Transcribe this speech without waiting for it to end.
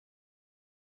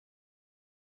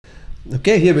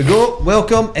Okay, here we go.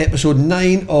 Welcome, episode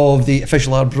 9 of the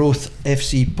official Arbroath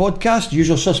FC podcast.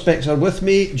 Usual suspects are with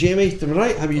me. Jamie, to my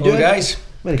right, how are you doing? Hello guys,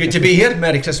 Merry good Christmas. to be here.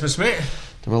 Merry Christmas, mate.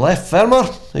 To my left, Fermer.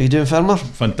 How you doing, Fermer?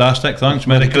 Fantastic, thanks.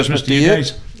 Merry Christmas to you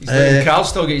guys. He's letting Carl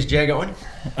still get his jacket on.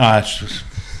 It's just,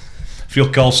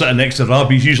 feel Carl sitting next to Rob,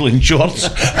 he's usually in shorts.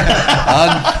 and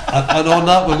on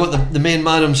that, we've got the main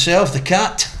man himself, the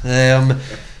cat.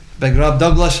 Big Rob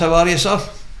Douglas, how are you, sir?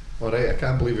 Alright, I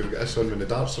can't believe we've got this on when the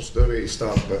darts are still ready to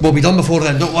start. But We'll be done before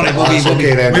then, don't worry.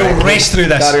 We'll race through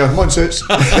this. Carry on, come on, Suits.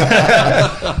 We'll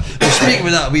speak about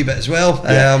that a wee bit as well.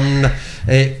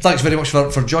 Thanks very much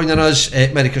for joining us.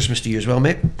 Merry Christmas to you as well,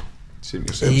 mate. Same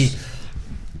yourselves.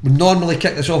 We normally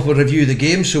kick this off with a review of the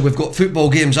game, so we've got football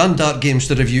games and dart games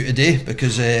to review today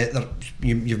because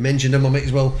you've mentioned them. I might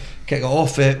as well kick it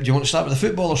off. Do you want to start with the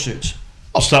football or Suits?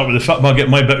 I'll start with the football, get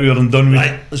my bit over and done with.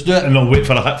 Right, let's do it. And I'll wait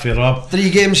for a hit for Rob. 3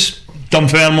 games.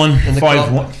 Dunfermline, In the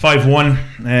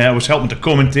 5-1. I was helping to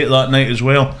commentate that night as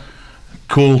well.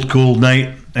 Cold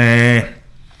night.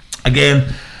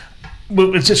 Again,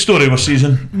 well, it's a story of a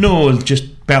season. No,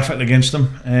 just perfect against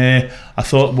them. I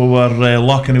thought we were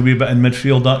lacking a wee bit in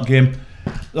midfield that game.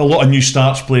 A lot of new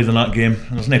starts played in that game.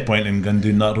 There's no point in going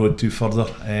down that road too further.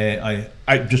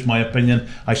 I just my opinion.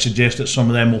 I suggest that some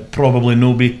of them will probably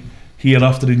no be here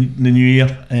after the new year.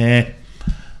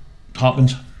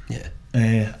 Happens. Yeah.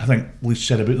 I think we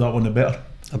said about that one the better.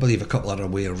 I believe a couple are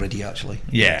away already, actually.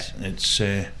 Yeah, it's.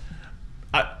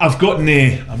 I've got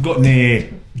no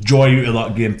joy out of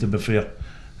that game, to be fair.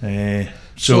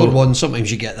 So one,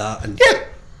 sometimes you get that, and yeah,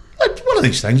 it's one of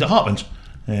these things. It happens.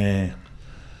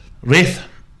 Wraith,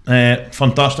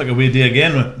 fantastic away day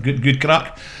again. Good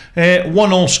crack.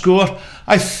 1-1 score.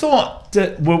 I thought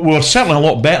that we were certainly a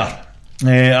lot better.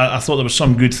 I thought there was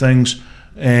some good things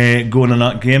going in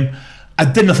that game. I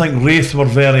didn't think Wraith were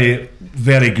very,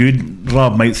 very good.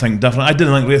 Rob might think different. I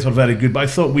didn't think Wraith were very good, but I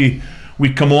thought we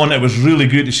come on. It was really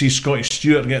good to see Scotty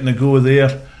Stewart getting a go there.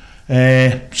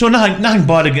 So nothing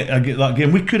bad against that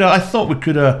game. I thought we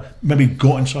could have maybe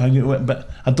gotten something out of it, but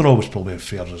I don't know. It was probably a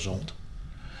fair result.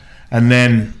 And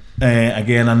then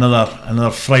again another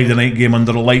Friday night game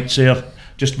under the lights there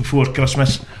just before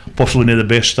Christmas. Possibly not the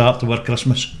best start to our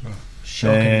Christmas.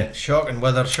 Shocking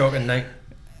weather, shocking night.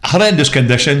 Horrendous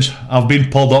conditions. I've been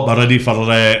pulled up already for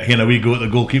having a wee go at the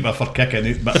goalkeeper for kicking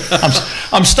it, but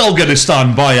I'm still going to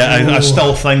stand by it. I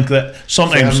still think that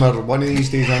sometimes One of these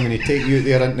days I'm going to take you out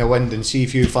there into the wind and see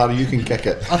how far you can kick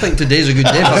it. I think today's a good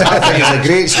day for I think it's a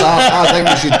great start. I think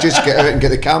we should just get out and get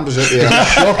the cameras out there.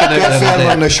 Get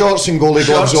Fermer in the shorts and goalie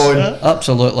gloves on.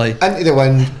 Absolutely. Into the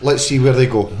wind, let's see where they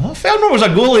go. Fermer was a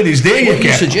goalie these days. What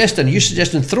are you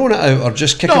suggesting throwing it out or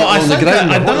just kicking it I on the think ground?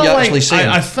 that, What are you actually saying?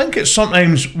 I think it's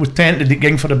sometimes we tend to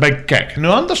ging for the big kick.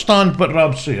 Now I understand what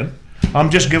Rob's saying. I'm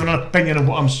just giving an opinion of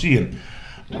what I'm seeing.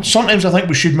 Sometimes I think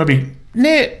we should maybe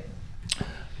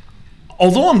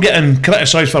although I'm getting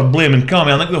criticised for blaming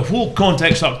Cammy, I think the whole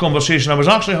context of that conversation, I was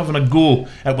actually having a go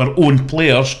at our own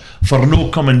players for no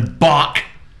coming back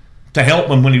to help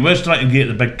him when he was trying to get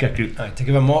the big kick out. To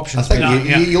give him options. I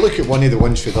think you look at one of the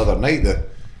ones for the other night that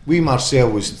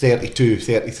Marcel was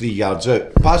 33 yards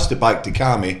out, passed it back to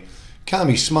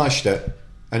Cammy smashed it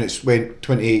and it's went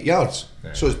 28 yards.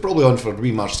 Yeah. So it's probably on for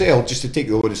Marcel just to take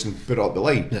the onus and put it up the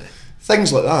line. Yeah.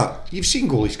 Things like that. You've seen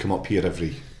goalies come up here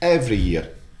every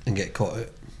year and get caught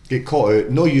out.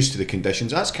 No used to the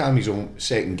conditions. That's Cammy's own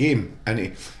second game,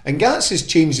 and Gats has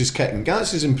changed his kicking.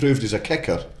 Gats has improved as a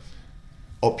kicker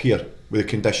up here with the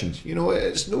conditions. You know,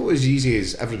 it's not as easy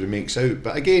as everybody makes out.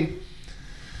 But again,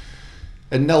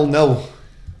 at 0-0,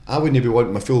 I wouldn't be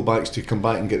wanting my full-backs to come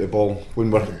back and get the ball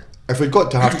when if we'd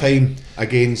got to half time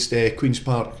against Queen's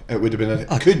Park, it would have been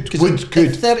good.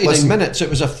 39 minutes, it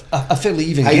was a fairly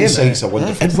even game. Hindsight's a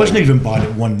wonderful thing. It wasn't even bad at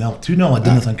 1-0, 2-0. I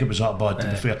didn't think it was that bad, to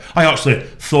be fair. I actually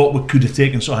thought we could have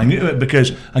taken something out of it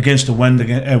because against the wind,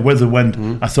 with the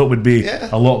wind, I thought we'd be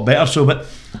a lot better. So, but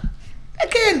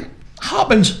again,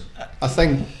 happens. I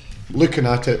think looking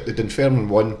at it, the Dunfermline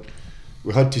one,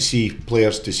 we had to see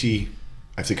players to see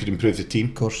if they could improve the team.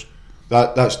 Of course.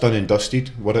 That's done and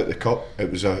dusted. We're at the cup. It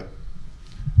was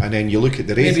and then you look at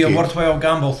the Wraith maybe game. A worthwhile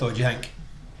gamble, though. Do you think?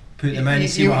 Put them in,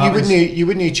 see what happens. You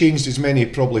wouldn't have changed as many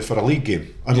probably for a league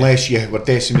game unless you were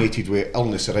decimated with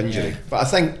illness or injury. Yeah.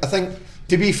 But I think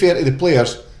to be fair to the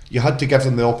players, you had to give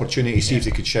them the opportunity to see if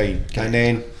they could shine. Okay. And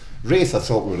then Wraith, I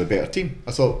thought we were a better team.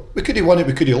 I thought we could have won it,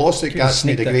 we could have lost it. Gats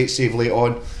made a great save late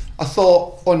on. I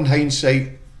thought, on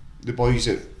hindsight, the boys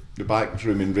at the back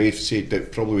room in Wraith said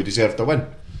that probably we deserved a win.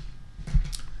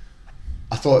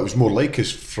 I thought it was more like us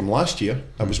from last year.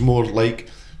 It was more like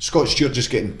Scott Stewart just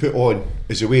getting put on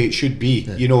is the way it should be.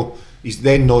 Yeah. You know, he's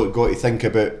then not got to think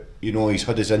about You know, he's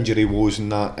had his injury woes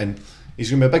and that, and he's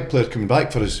going to be a big player coming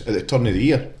back for us at the turn of the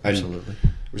year. And Absolutely.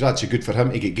 it was actually good for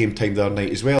him to get game time the other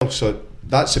night as well. So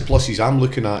that's the pluses I'm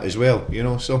looking at as well. You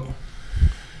know, so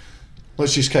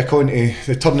let's just kick on to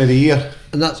the turn of the year.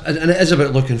 And it is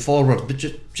about looking forward. But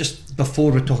just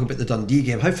before we talk about the Dundee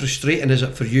game, how frustrating is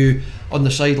it for you on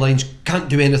the sidelines? Can't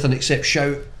do anything except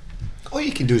shout. All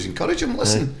you can do is encourage him.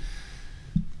 Listen,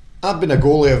 I've been a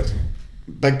goalie of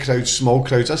big crowds, small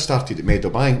crowds. I started at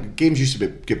Meadowbank. Games used to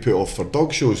get put off for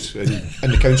dog shows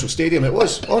in the council stadium. It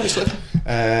was, honestly.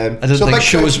 I didn't think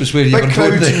shows was where you were big going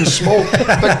crowds there. and small,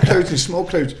 big crowds and small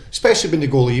crowds. Especially when the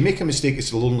goalie, you make a mistake, it's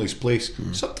the loneliest place.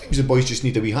 Sometimes the boys just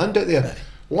need a wee hand out there.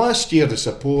 Last year, the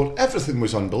support, everything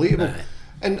was unbelievable.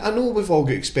 And I know we've all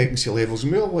got expectancy levels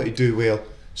and we all want to do well.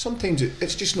 Sometimes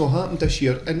it's just not happened this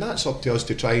year, and that's up to us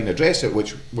to try and address it,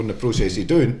 which we're in the process of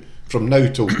doing from now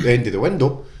till the end of the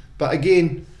window. But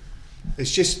again,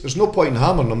 it's just, there's no point in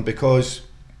hammering them because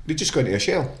they just go into a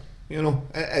shell. You know,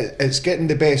 it's getting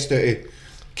the best out of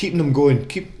keeping them going.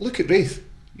 Look at Wraith.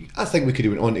 I think we could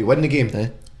have went on to win the game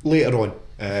later on.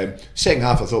 Second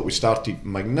half, I thought we started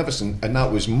magnificent, and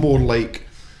that was more like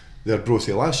their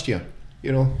Brothy last year.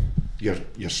 You know,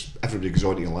 everybody goes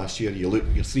on to last year. You look,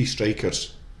 your three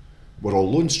strikers were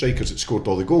all lone strikers that scored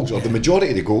all the goals, or the majority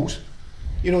of the goals.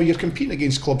 You know, you're competing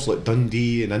against clubs like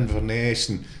Dundee and Inverness,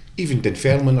 and even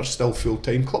Dunfermline are still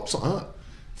full-time clubs like that.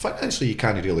 Financially, you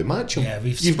can't really match them. Yeah,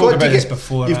 we've spoken about this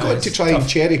before. You've got to try and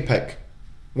cherry pick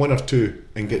one or two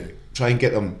and try and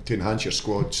get them to enhance your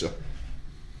squad. So.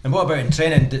 And what about in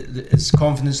training? Is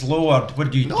confidence low, or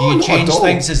do you change at all.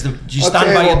 things? Do you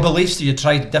stand by your beliefs? Do you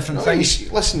try different things?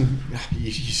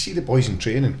 You see the boys in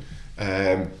training.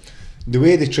 The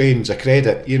way they train's a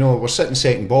credit. You know, we're sitting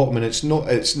second bottom, and it's not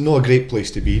a great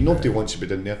place to be. Nobody wants to be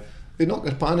down there. They knock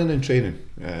their panning in training,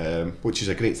 which is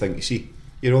a great thing to see.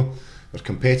 You know, they're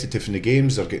competitive in the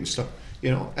games. They're getting stuff.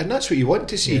 You know, and that's what you want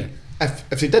to see. Yeah.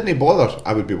 If they didn't bother,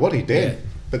 I would be worried then. Yeah.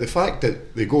 But the fact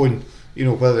that they go and, you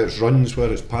know, whether it's runs,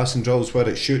 whether it's passing drills,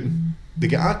 whether it's shooting, they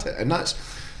get at it, and that's.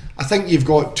 I think you've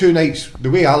got 2 nights.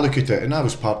 The way I look at it, and I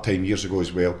was part-time years ago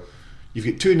as well. You've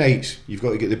got 2 nights. You've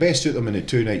got to get the best out of them in the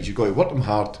 2 nights. You've got to work them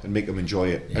hard and make them enjoy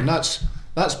it, and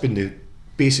that's been the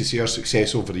basis of our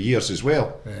success over the years as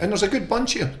well. Yeah. And there's a good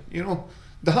bunch here. You know,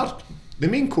 the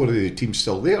main core of the team's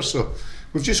still there, so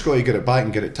we've just got to get it back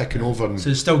and get it ticking over. And so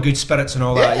there's still good spirits and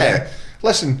all that. Yeah.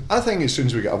 Listen, I think as soon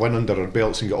as we get a win under our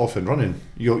belts and get off and running,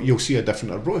 you'll see a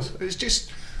different Arbroath. It's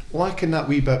just lacking that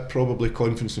wee bit, probably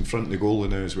confidence in front of the goal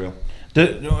now as well.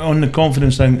 On the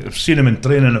confidence thing, I've seen them in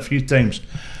training a few times.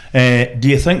 Do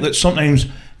you think that sometimes,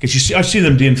 because I see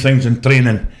them doing things in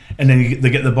training, and then they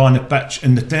get the ball on the pitch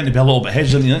and they tend to be a little bit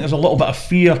hesitant? You think there's a little bit of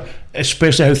fear,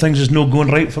 especially how things is not going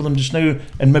right for them just now,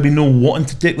 and maybe no wanting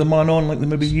to take the man on like they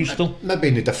maybe used to? Maybe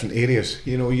in the different areas.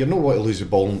 You know, you're not want to lose the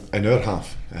ball in our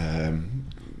half.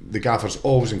 The gaffers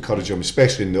always encourage them,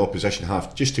 especially in the opposition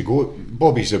half, just to go.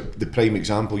 Bobby's the prime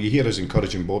example. You hear us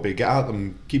encouraging Bobby, get at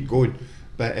them, keep going.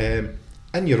 But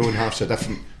in your own half's a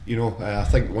different. You know, I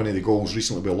think one of the goals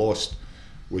recently we lost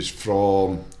was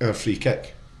from our free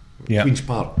kick, Queen's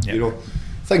Park. You know,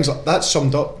 things like that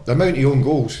summed up the amount of own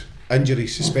goals,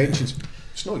 injuries, suspensions.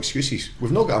 It's not excuses.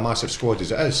 We've not got a massive squad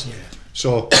as it is.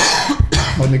 So,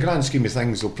 on the grand scheme of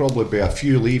things, there'll probably be a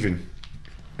few leaving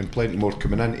and plenty more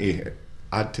coming in to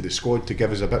add to the squad to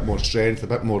give us a bit more strength, a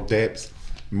bit more depth,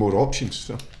 more options.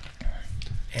 So,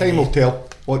 time will tell.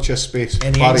 Watch this space.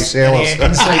 Barry Sellers.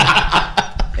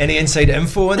 Any inside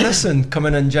info on this and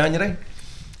coming in January?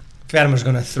 Fermer's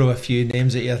going to throw a few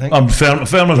names at you, I think.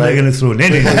 Fermer's not going to throw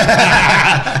any.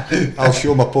 I'll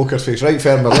show my poker face. Right,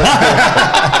 Fermer.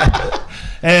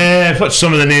 What's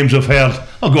some of the names I've heard?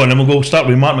 I'll go on and we'll go start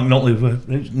with Mark McNulty.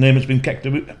 His name has been kicked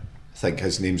about. I think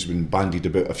his name's been bandied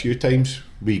about a few times.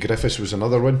 Wee Griffiths was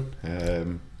another one.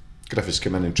 Griffiths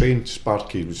came in and trained.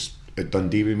 Sparky was at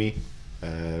Dundee with me.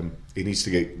 He needs to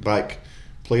get back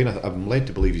playing. I'm led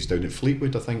to believe he's down at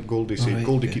Fleetwood. I think Goldie said.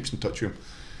 Goldie keeps in touch with him.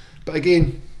 But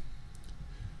again,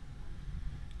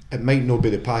 it might not be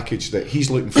the package that he's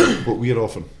looking for, what we're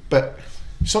offering. But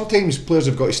sometimes players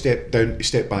have got to step down to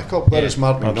step back up. Whether it's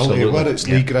Mark McNulty, whether it's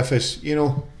Lee Griffiths, you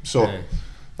know. So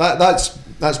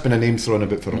that's been a name thrown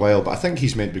about for a while. But I think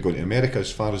he's meant to be going to America,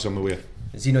 as far as I'm aware.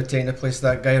 Is he not taking the place of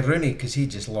that guy Rooney? Because he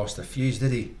just lost a fuse,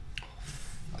 did he?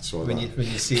 I saw when that.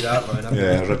 You see that one,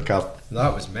 red card.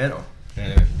 That was mental.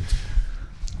 Anyway.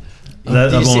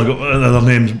 I've only got other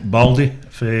names. Baldy.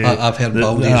 I've heard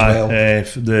Baldy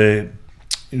as well.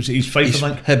 He's Fife,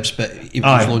 I think. Hibs, but he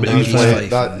was loaned down to Fife.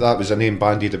 That was a name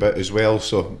bandied about as well,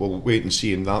 so we'll wait and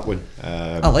see in that one.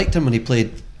 I liked him when he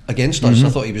played against us. I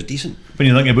thought he was decent. When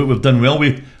you think about, we've done well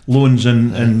with loans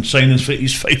and signings for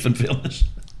East Fife, in fairness.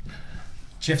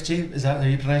 Chifty, is that how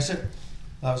you pronounce it?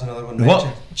 That was another one. What?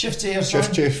 Chifty or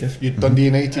something? Chief, you Dundee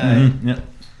United. Yeah.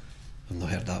 I've not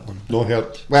heard that one. No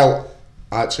heard. Well,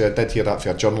 actually, I did hear that for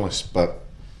a journalist, but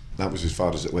that was as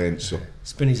far as it went. So,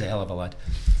 Spoonie's a hell of a lad.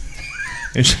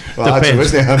 well, actually,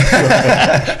 wasn't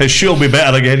it? His show will be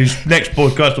better again. His next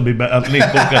podcast will be better.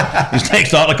 His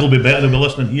next article will be better than we're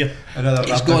listening here.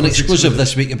 He's got an exclusive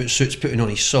this week about Suits putting on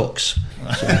his socks.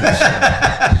 So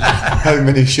How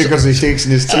many sugars he takes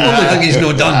in his tea? the only thing he's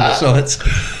not done. So it's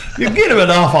You give him an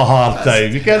awful hard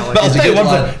time. You can't. But I'll he's a tell you good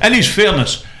one lad. thing. In his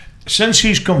fairness, since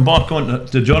he's come back on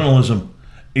to journalism,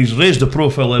 he's raised the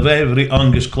profile of every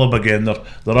Angus club again. They're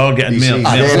all getting He's more.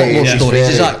 very, more he's stories.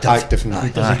 He's very active. now.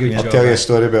 He does a good I'll job. tell you a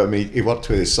story about him. He worked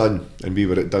with his son, and we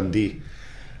were at Dundee.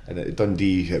 And at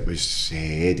Dundee, it was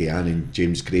Eddie Annan,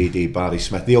 James Grady, Barry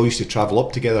Smith. They all used to travel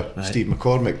up together. Steve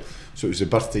McCormick. So it was the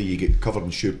birthday. You get covered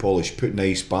in shoe polish, put in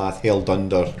ice bath, held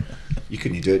under. You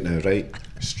couldn't do it now, right?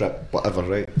 Strip, whatever,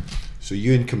 right? So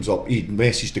Ewan comes up. He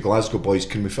messaged the Glasgow boys.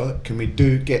 Can we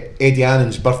get Eddie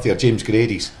Annan's birthday or James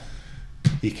Grady's?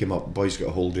 He came up. Boys got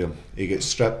a hold of him. He gets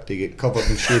stripped. He get covered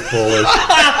in shoe polish.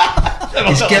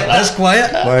 he's kept this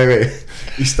quiet. By the way,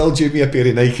 he still due me a pair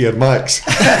of Nike Air Max.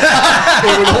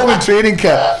 They were home in training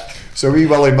kit. So wee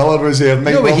Willie Miller was there.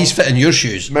 No way he's fitting your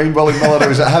shoes. Mine Willie Miller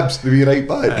was at Hibs, the wee right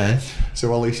back. So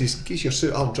Willie says, "Get your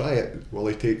suit, I'll dry it."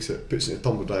 Willie takes it, puts it in a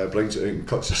tumble dryer, brings it out and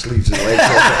cuts the sleeves and legs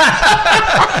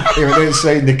off it. He went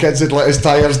inside and the kids had let his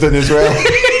tyres down as well.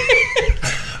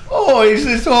 Oh, he's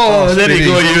just, there you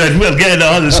go, Ewan. We're getting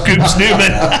all the scoops,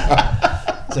 Newman.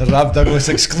 It's a Rob Douglas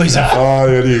exclusive. Oh,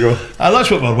 there you go.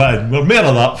 That's what we're wanting. We're more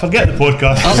of that. Forget the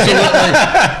podcast.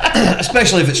 Absolutely.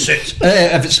 Especially if it's Suits.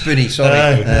 If it's Spoonie,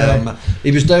 sorry.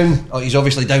 He was down, he's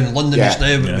obviously down in London just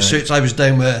now, but with Suits, I was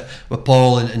down with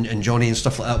Paul and Johnny and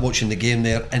stuff like that, watching the game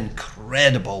there.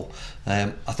 Incredible. I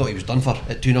thought he was done for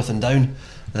at 2-0 down.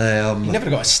 He never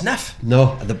got a sniff.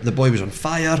 No, the boy was on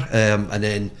fire, and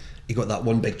then he got that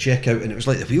one big check out, and it was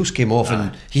like the wheels came off,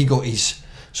 and he got his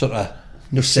sort of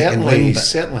second He win.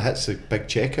 certainly hits a big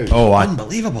check out. Oh, I.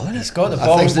 Unbelievable, isn't it? He's got the I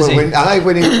balls, think does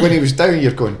he? when he was down,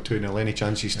 you're going 2-0. Any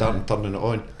chance he's starting turning it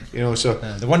on? You know, so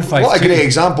the 1-5-2. what a great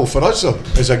example for us though,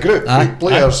 as a group, Aye.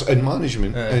 players and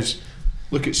management. Is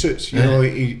look at Suits. You know,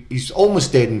 he's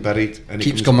almost dead and buried, and he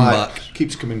Keeps comes coming back. back.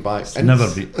 Keeps coming back. It's And never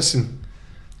beat. Listen,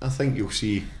 I think you'll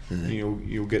see.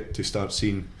 You'll get to start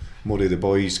seeing more of the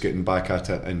boys getting back at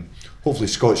it, and hopefully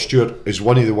Scott Stewart is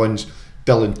one of the ones.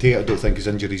 Dylan Tate, I don't think his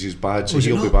injuries is bad, so Was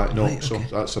he he'll be not? back. No, Right, so okay.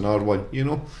 that's another one. You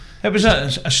know. It was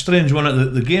a strange one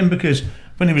at the game, because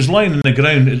when he was lying in the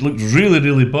ground, it looked really,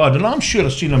 really bad, and I'm sure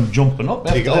I've seen him jumping up.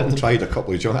 He got up and tried a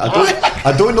couple of jumps.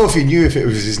 I don't know if he knew if it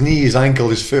was his knee, his ankle,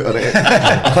 his foot, or it.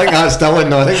 I think that's Dylan.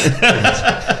 No, I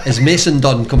think. Is Mason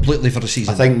done completely for the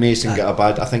season? I think Mason got a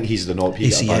bad. I think he's the knob. He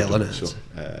got a bad ACL, one. innit? So,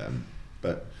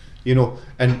 but you know,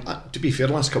 and to be fair,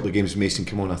 the last couple of games Mason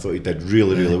came on, I thought he did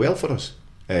really, really well for us.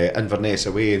 Inverness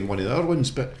away in one of the other ones,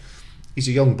 but he's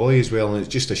a young boy as well, and it's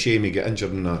just a shame he got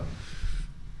injured in a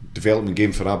development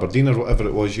game for Aberdeen or whatever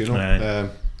it was, you know,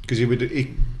 because he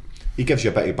gives you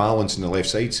a bit of balance on the left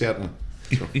side, certainly.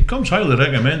 He comes highly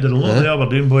recommended. A lot of the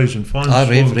Aberdeen boys and fans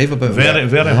rave about him.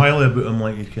 very highly about him,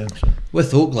 like you can. So.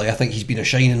 With Oakley, I think he's been a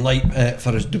shining light for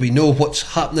us. Do we know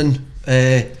what's happening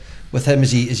with him?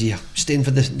 Is he staying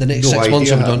for the next 6 months?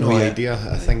 Idea, Or we don't know no yet? idea.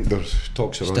 I think there's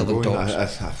talks are Still in ongoing.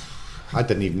 talks. I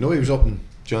didn't even know he was up in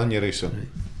January, so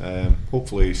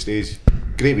hopefully he stays.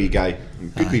 Great wee guy,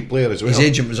 good wee player as well. His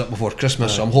agent was up before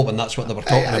Christmas, so I'm hoping that's what they were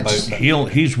talking about. just- but-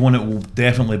 He's one that will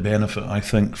definitely benefit, I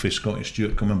think, for Scotty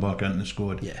Stewart coming back into the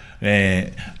squad.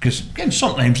 Because again,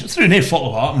 sometimes through no fault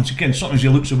of Hartman's, again, sometimes he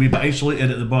looks a wee bit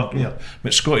isolated at the back here.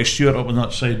 But Scotty Stewart up on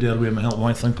that side there with Mahel,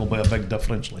 I think will be a big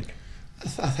difference. Like,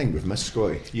 I think we've missed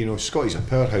Scotty. You know, Scotty's a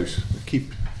powerhouse.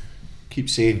 Keep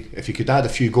saying if he could add a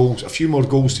few more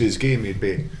goals to his game, he'd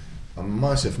be a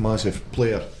massive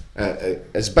player.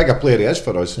 As big a player he is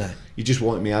for us, you just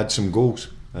want him to add some goals.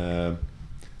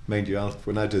 Mind you,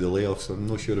 when I do the layoffs, I'm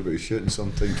not sure about his shooting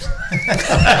sometimes.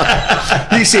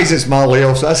 He says it's my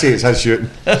layoffs, I say it's his shooting.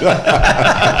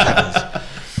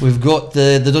 We've got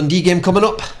the Dundee game coming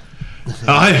up.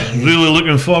 aye, really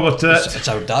looking forward to it. It's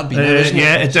our derby now, isn't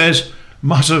Yeah, it? it is.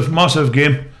 Massive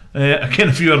game. Again,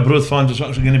 a few of our Broad fans is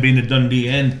actually going to be in the Dundee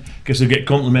end because they get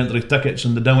complimentary tickets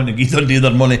and they don't want to give Dundee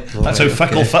their money. That's how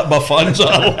fickle football fans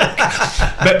are.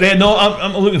 But no,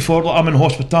 I'm looking forward. I'm in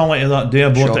hospitality that day. I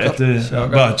bought it at the.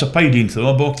 Well, it's a Pideen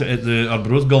though. I bought it at the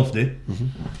Arbroath Golf Day.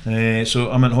 So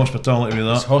I'm in hospitality with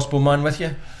Is that. Hospital Man with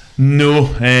you? No,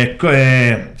 from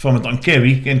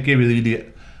Kevy, Ken Kevy the idiot.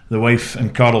 the wife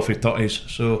and Carl for Tutties,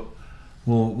 so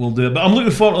we'll do it. But I'm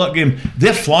looking forward to that game.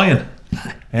 They're flying,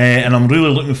 and I'm really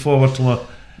looking forward to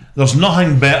there's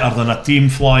nothing better than a team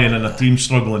flying and a team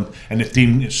struggling, and the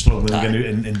team struggling going out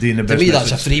and doing the business. To me,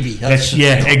 that's a freebie.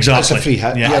 Exactly. That's a free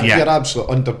hit. Yeah. You're absolute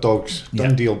underdogs.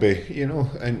 Dundee will be,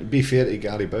 and be fair to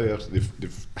Gary Bauer,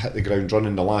 they've hit the ground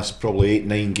running the last probably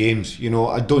 8-9 games.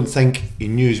 I don't think he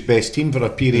knew his best team for a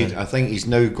period. I think he's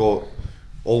now got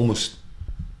almost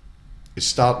his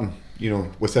starting,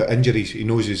 without injuries. He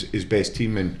knows his best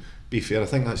team, and be fair, I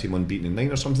think that's him unbeaten in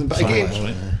 9 or something. But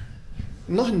again,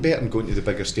 nothing better than going to the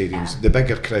bigger stadiums, the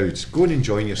bigger crowds. Go and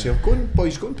enjoy yourself. Go and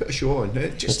put a show on.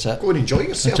 Just go and enjoy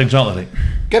yourself. That's exactly right.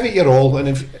 Give it your all, and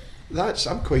if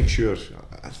I'm quite sure.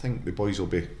 I think the boys will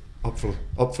be up for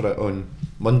it on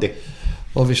Monday.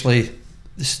 Obviously,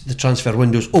 the transfer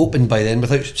window's open by then.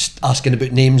 Without asking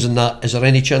about names and that, is there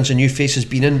any chance a new face has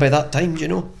been in by that time? Do you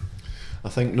know? I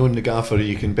think knowing the gaffer,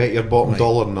 you can bet your bottom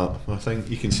dollar on that. I think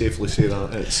you can safely say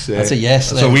that. That's a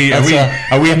yes. So are we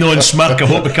knowing smirk? I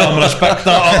hope the cameras picked that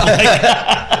up.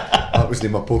 That was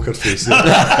my poker face.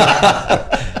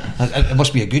 It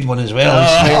must be a good one as well.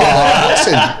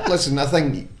 Listen. I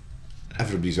think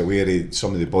everybody's aware of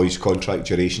some of the boys' contract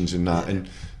durations and that, and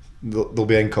there'll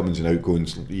be incomings and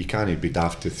outgoings. You can't be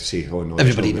daft to say, "Oh no."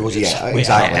 Everybody knows it's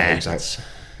exactly.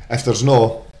 If there's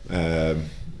no.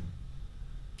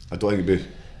 I don't think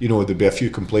there'd be a few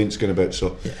complaints going about.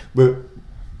 So, but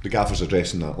the gaffer's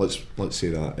addressing that. Let's say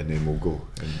that, and then we'll go.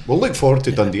 And we'll look forward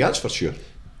to Dundee. That's for sure.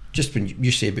 Just when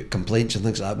you say about complaints and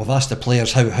things like that, we've asked the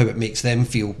players how it makes them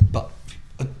feel, but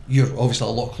you're obviously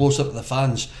a lot closer to the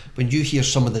fans. When you hear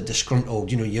some of the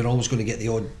disgruntled, you're always going to get the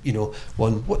odd,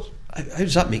 one. How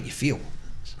does that make you feel?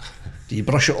 Do you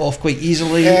brush it off quite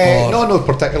easily? No, not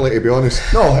particularly, to be honest.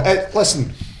 No,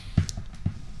 listen.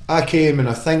 I came and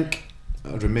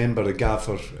I remember the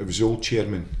gaffer, it was the old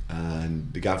chairman,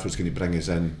 and the gaffer was going to bring us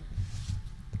in,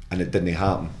 and it didn't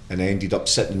happen, and I ended up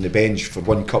sitting on the bench for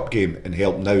one cup game and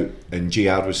helping out, and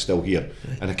JR was still here,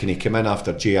 and I kind of came in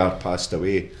after JR passed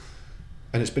away,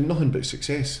 and it's been nothing but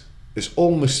success. It's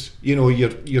almost,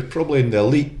 you're probably in the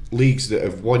elite leagues that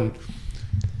have won,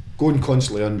 going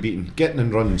constantly unbeaten, getting in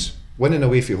runs, winning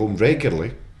away from home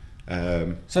regularly.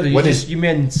 Sorry, you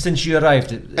mean since you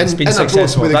arrived it's been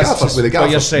successful? With the gaffer,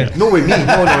 what you're saying. No with me,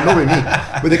 no with me.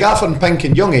 With the gaffer and Pink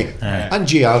and Youngie and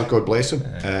JR, God bless him,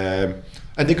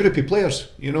 and the group of players.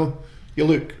 You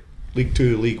look League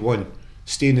 2, League 1,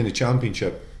 staying in the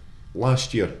Championship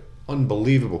last year,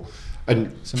 unbelievable.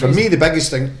 And for me, the biggest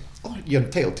thing, you're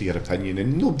entitled to your opinion,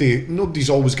 and nobody's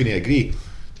always going to agree.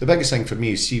 The biggest thing for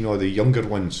me is seeing all the younger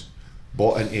ones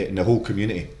bought into it in the whole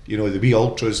community, the wee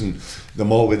ultras and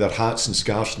them all with their hats and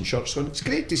scarves and shirts on. It's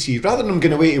great to see, rather than them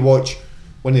going away to watch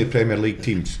one of the Premier League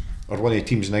teams or one of the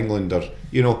teams in England, or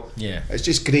it's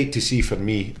just great to see for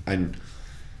me. And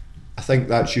I think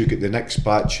that's you get the next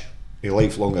batch of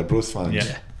lifelong Arbroath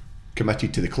fans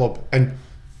committed to the club, and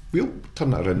we'll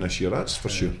turn it around this year, that's for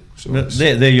sure. So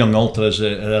the young ultras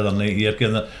the other night here,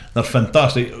 they're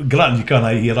fantastic. Granted, you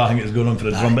can't hear anything that's going on for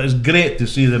the drum, but it's great to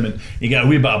see them, and you get a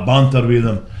wee bit of banter with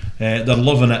them. They're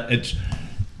loving it.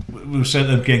 We said to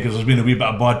them, because there's been a wee bit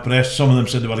of bad press. Some of them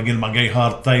said they were giving my guy a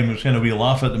hard time. We was kind of wee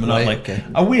laugh at them, and I'm like,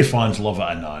 away fans love it.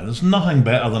 And now there's nothing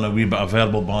better than a wee bit of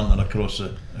verbal banter across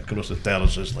the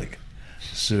terraces, like.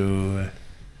 So.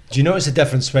 Do you notice the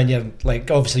difference when you're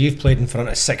obviously you've played in front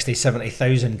of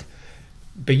 60,000-70,000,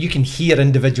 but you can hear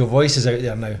individual voices out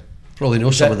there now? Probably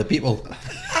know some of the people.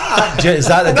 Is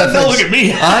that the difference? Don't look at me.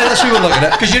 That's what we're looking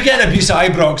at. Because you're getting abuse at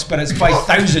Ibrox, but it's by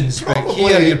thousands. But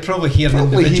here you're probably hearing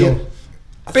individual.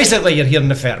 Basically, you're hearing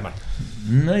the Fairman.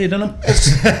 No, you don't know.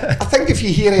 I think if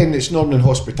you hear anything, it's Northern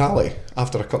hospitality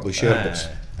after a couple of sherbets.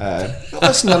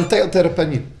 Listen, I'm entitled to their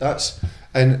opinion.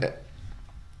 And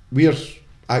we're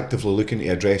actively looking to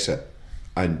address it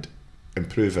and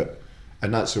improve it,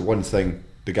 and that's the one thing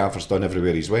the gaffer's done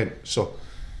everywhere he's went. So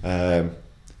if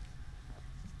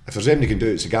there's anything he can do,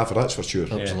 it's the gaffer, that's for sure.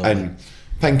 And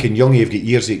Pink and Youngie have got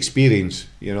years of experience.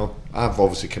 I've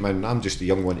obviously come in, I'm just a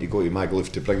young one to go to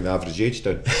Magaluf to bring the average age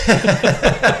down.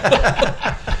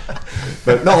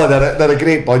 But no, they're a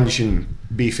great bunch, and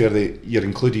be fair, you're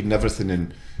included in everything,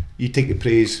 and you take the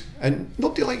praise, and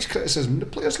nobody likes criticism. The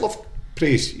players love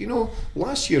praise.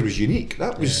 Last year was unique.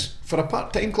 That was for a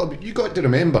part-time club. You got to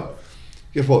remember,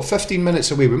 you're 15 minutes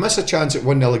away. We miss a chance at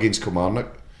 1-0 against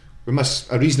Kilmarnock. We miss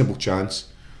a reasonable chance.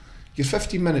 You're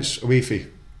 15 minutes away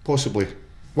from possibly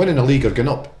winning a league or going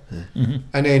up.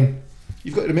 And then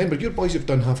you've got to remember, your boys have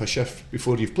done half a shift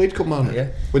before you've played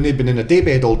Kilmarnock, when they've been in a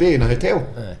daybed all day in a hotel.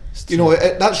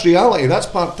 That's reality. That's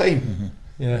part-time.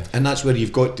 And that's where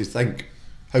you've got to think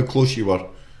how close you were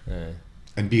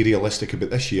be realistic about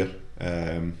this year,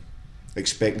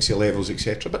 expectancy levels,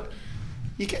 etc. But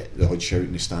you get the odd shout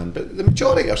in the stand, but the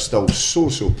majority are still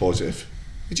so positive.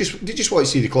 They just want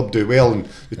to see the club do well and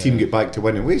the team get back to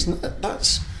winning ways, and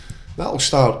that'll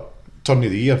start turn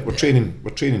of the year. We're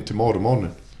training tomorrow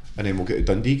morning, and then we'll get a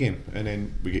Dundee game, and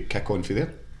then we get kick on for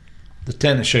there. They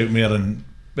tend to shout more in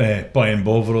Bayern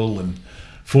Bovril and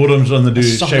forums on the do.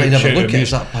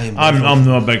 I'm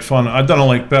not a big fan. I don't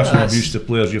like personal abuse to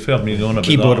players. You've heard me on about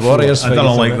keyboard that. Warriors. I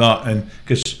don't like that, and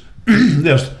because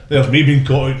there's me being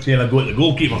caught out saying I go to the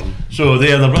goalkeeper. So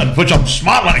which I'm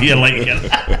smart like here, like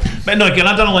but no, again,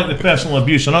 I don't like the personal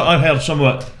abuse, and I heard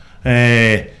somewhat.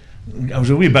 I was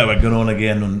a wee bit of it going on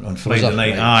again on Friday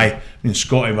night. Aye, me and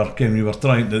Scotty we were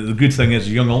trying. The good thing is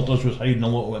the young Alters was hiding a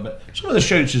lot of it. Some of the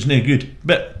shouts is no good,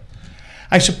 but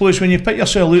I suppose when you put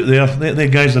yourself out there, the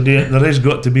guys are doing. There has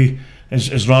got to be,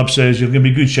 as Rob says, you're going to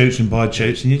be good shouts and bad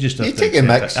shouts, and you just have to take a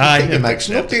mix. Take a mix.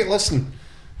 Nobody listen.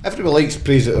 Everybody likes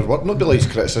praise at their work. Nobody likes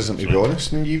criticism, to be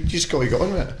honest. And you just got to get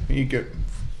on with it.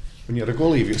 When you're a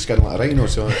goalie, you've got skin like a rhino.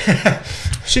 So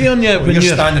see on you when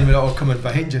you're standing with it all coming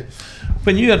behind you.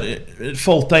 When you're at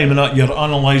full time and that, you're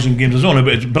analysing games. I was on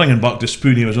about bringing back to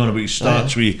Spoonie. I was on about his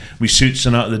stats, we suits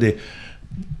and that of the day.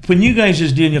 When you guys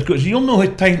is doing your coach, you'll know how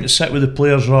time to sit with the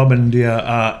players, Rob, and do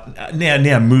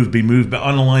a move by move, but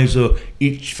analyse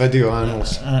each video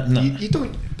analysis. You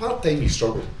don't part time. You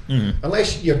struggle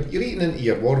unless you're eating into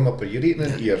your warm up, or you're eating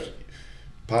into your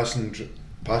passing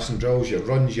drills, your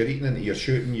runs. You're eating into your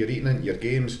shooting. You're eating into your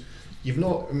games. You've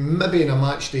not maybe in a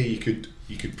match day you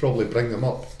could probably bring them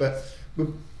up, but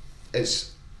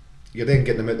you're then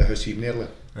getting them out the house even earlier.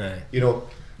 Right. You know.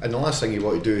 And the last thing you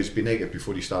want to do is be negative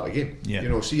before you start a game. Yeah. You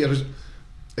know, so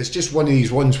it's just one of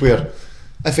these ones where,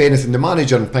 if anything, the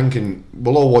manager and Pinkin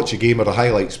will all watch a game or the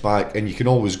highlights back, and you can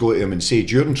always go to them and say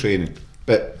during training.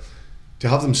 But to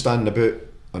have them standing about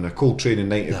on a cold training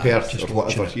night in Perth or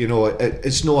whatever, you know,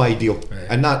 it's no ideal. Right.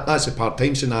 And that's a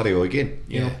part-time scenario again.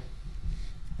 You know,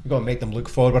 you've got to make them look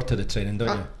forward to the training,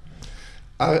 don't you?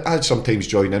 I'd sometimes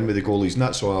join in with the goalies, and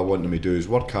that's all I want them to do is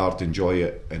work hard, enjoy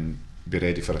it, and be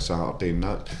ready for a Saturday.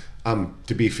 And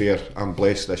to be fair, I'm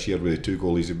blessed this year with the two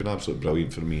goalies. They've been absolutely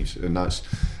brilliant for me, and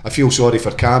I feel sorry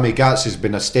for Cammy. Gats has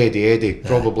been a steady Eddie,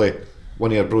 probably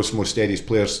one of our most steadiest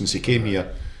players since he came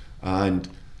here, and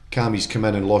Cammy's come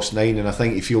in and lost 9, and I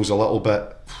think he feels a little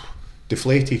bit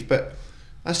deflated, but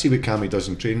I see what Cammy does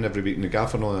in training every week in the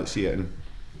gaffer and all that, see it, and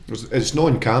it's not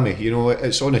on Cammy, you know,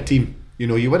 it's on a team. You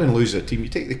know, you win and lose a team. You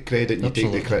take the credit and you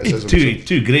take the criticism.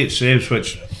 Two great saves,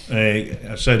 which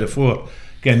I said before.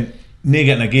 Again, not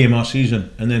getting a game all season,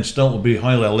 and then still to be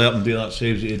highly alert and do that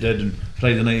saves that he did on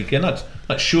Friday night again. That's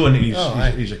showing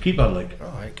that he's a keeper. Like,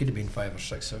 it could have been 5 or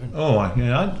 6, 7.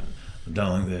 I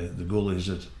don't think the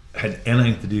goalies had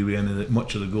anything to do with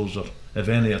much of the goals, or if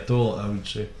any at all. I would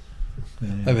say.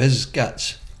 How is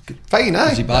Gats? Fine,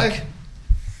 is he back?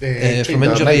 From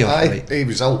injury, right? He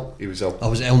was ill. I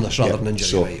was illness rather than injury,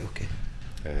 so, right? Okay.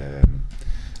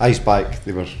 He's back.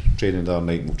 They were training the other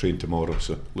night. We'll train tomorrow,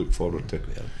 so look forward to it.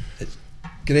 It's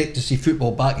great to see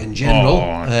football back in general.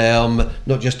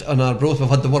 Not just in Arbroath. We've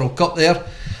had the World Cup there.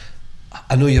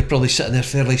 I know you're probably sitting there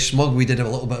fairly smug. We did have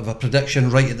a little bit of a prediction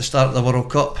right at the start of the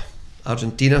World Cup.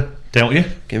 Argentina. Tell you.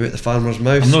 Came out the farmer's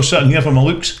mouth. I'm not sitting here for my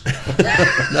looks. No,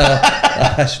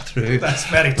 that's true. That's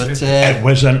very true. It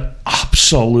was an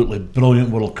absolutely brilliant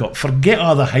World Cup. Forget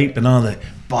all the hype and all the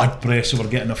bad press that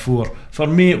we're getting for. For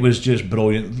me, it was just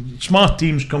brilliant. Smart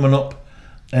teams coming up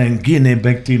and getting them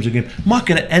big teams again,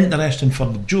 making it interesting for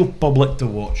the Joe public to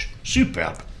watch.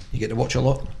 Superb. You get to watch a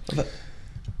lot of it.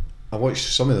 I watched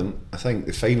some of them. I think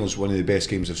the final's one of the best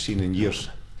games I've seen in years.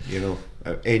 You know,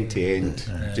 end to end,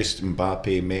 just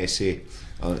Mbappe, Messi.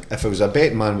 If I was a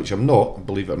betting man, which I'm not,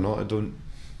 believe it or not,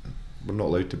 we're not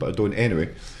allowed to, but I don't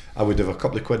anyway, I would have a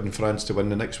couple of quid in France to win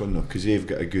the next one though, because they've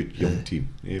got a good young team.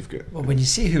 Well, when you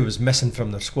see who was missing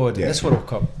from their squad in this World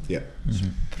Cup, it's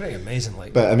pretty amazing.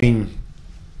 Like, but I mean,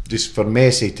 just for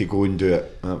Messi to go and do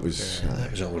it, that was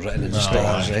all written in the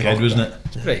stars, wasn't it?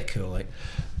 It's pretty cool. Like,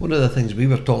 one of the things we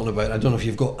were talking about, I don't know if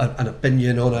you've got an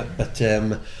opinion on it, but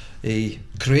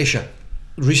Croatia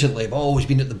recently have always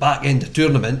been at the back end of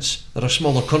tournaments. They're a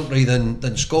smaller country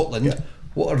than Scotland. Yeah.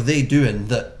 What are they doing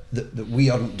that we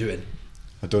aren't doing?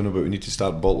 I don't know, but we need to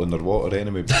start bottling their water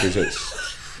anyway, because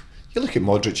it's you look at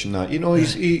Modric and that, you know,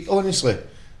 he honestly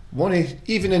when he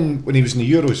was in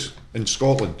the Euros in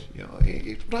Scotland, you know,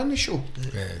 he ran the show.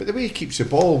 But the way he keeps the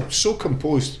ball so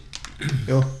composed,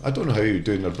 you know, I don't know how you're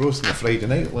doing their Arbroath on a Friday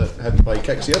night, heading by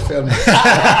kicks here for me.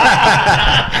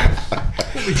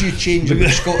 What would you change in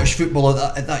Scottish football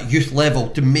at that youth level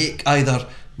to make either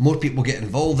more people get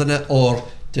involved in it, or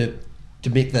to to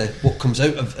make what comes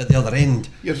out of at the other end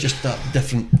just that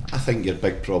different. I think your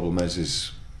big problem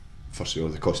is first of all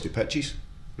the cost of pitches,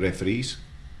 referees.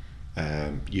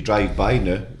 You drive by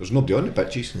now, there's nobody on the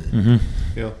pitches.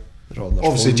 You know,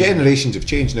 obviously generations have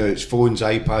changed now. It's phones,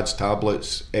 iPads,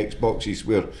 tablets, Xboxes.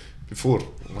 Where before,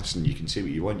 listen, you can say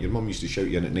what you want. Your mum used to shout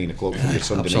you in at 9 o'clock for your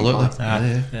Sunday night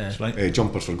That's right.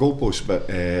 jumpers for goalposts, but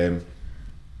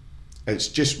it's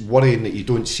just worrying that you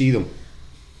don't see them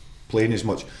playing as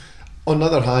much. On the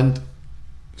other hand,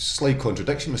 slight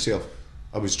contradiction myself.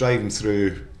 I was driving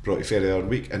through Broughty Ferry the other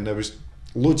week, and there was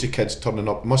loads of kids turning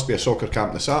up. Must be a soccer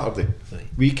camp on a Saturday.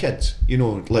 Wee kids, you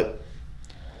know, like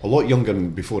a lot younger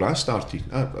than before I started.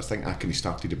 I think I kind of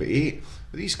started about 8.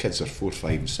 But these kids are 4,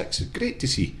 5 and 6. It's great to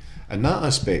see in that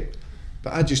aspect.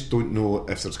 But I just don't know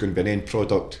if there's going to be an end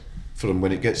product for them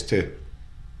when it gets to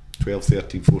 12,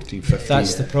 13, 14, 15.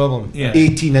 That's the problem.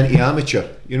 18 into amateur.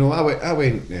 You know, I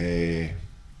went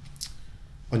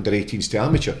under 18s to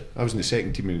amateur. I was in the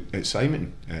second team at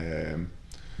Simon.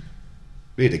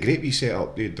 They had a great wee set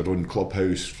up. They had their own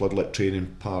clubhouse, floodlit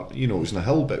training park. You know, it was in a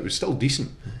hill, but it was still decent.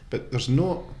 But there's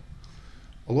not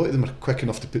a lot of them are quick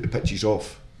enough to put the pitches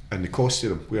off, and the cost of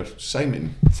them. Where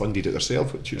Simon funded it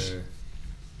themselves, which is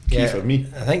key for me.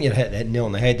 I think you're hitting it nail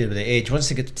on the head with the age. Once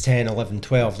they get to 10, 11,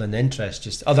 12, then the interest,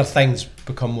 just other things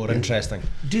become more interesting.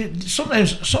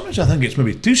 Sometimes I think it's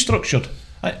maybe too structured.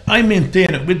 I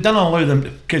maintain it. We don't allow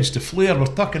them kids to flare. We're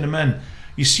tucking them in.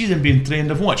 You see them being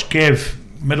trained. I've watched Kev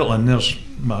Middleton. There's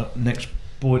my next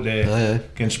boat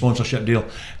sponsorship deal.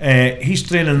 He's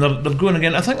training. They're going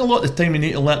again. I think a lot of the time you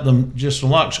need to let them just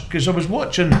relax, because I was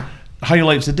watching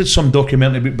highlights. They did some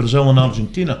documentary about Brazil and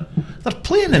Argentina. They're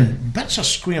playing in bits of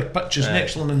square pitches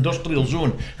next to an industrial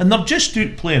zone, and they're just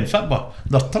out playing football.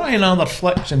 They're trying other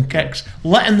flicks and kicks,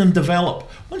 letting them develop.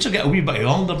 Once they get a wee bit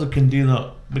older, they can do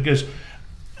that, because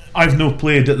I've no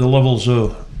played at the levels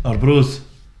of Arbroath.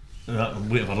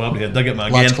 Wait for Robbie, dig at me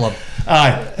again. Lads club.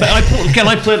 Aye, but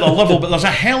I play at a level, but there's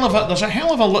a hell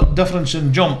of a difference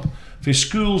in jump for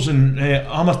schools and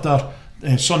amateur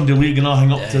Sunday league and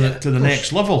everything up to the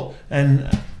next level,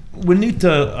 and we need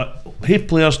to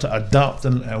players to adapt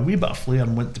and a wee bit of flair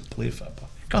and want to play football.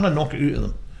 Kind of knock it out of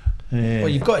them. Well,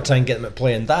 you've got to try and get them at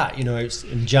playing that. You know, it's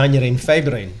in January and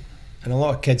February. And a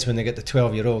lot of kids, when they get to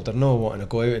 12-year-old, they're not wanting to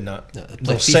go out in that.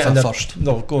 They'll sit in first.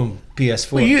 They'll go on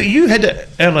PS4. Well, you hit it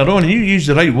earlier on. You used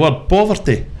the right word,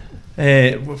 poverty.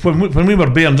 When we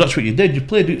were bairns, that's what you did. You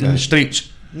played out in the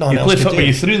streets. You played football.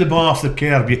 You threw the ball off the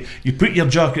curb. You put your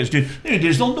jackets down.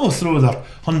 Nowadays, they'll not throw their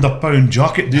 £100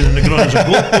 jacket down in the ground as a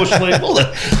goalpost. Like, will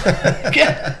they?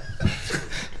 Yeah.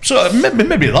 So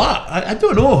maybe that. I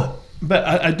don't know, but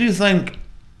I do think.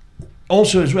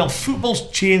 Also, as well,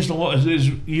 football's changed a lot as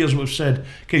years. We've said,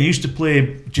 okay, you used to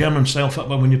play German style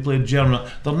football when you played German.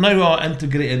 They're now all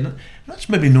integrated. That's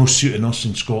maybe no suiting us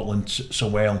in Scotland so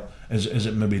well as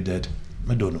it maybe did.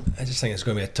 I don't know. I just think it's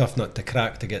going to be a tough nut to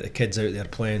crack to get the kids out there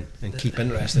playing and keep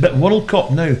interested. But World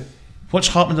Cup now, what's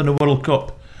happened in the World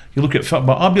Cup? You look at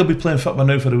football. Abby will be playing football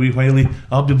now for a wee while.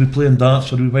 Abby will be playing darts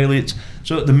for a wee while.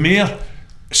 So the mere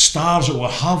stars that we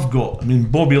have got. I mean,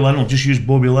 Bobby Lynn, I'll just use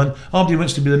Bobby Lynn. Abdi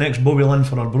wants to be the next Bobby Lynn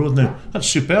for Arbroath now. That's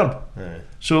superb.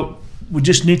 So we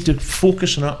just need to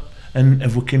focus on it, and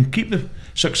if we can keep the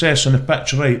success on the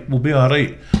pitch right, we'll be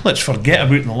alright. Let's forget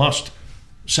about in the last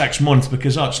 6 months,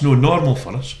 because that's no normal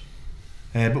for us.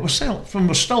 But we're still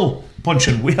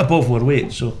punching way above our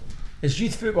weight. So is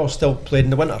youth football still played in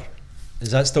the winter?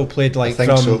 Is that still played like from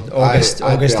August to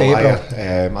April?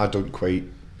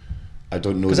 I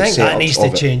don't know. Because I think that needs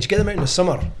to change. Get them out in the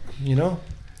summer, you know.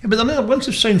 Yeah, but they're not, once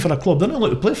they've signed for a club, they're not allowed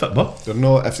to play football. They're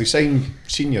not. If they sign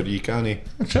senior, you can't.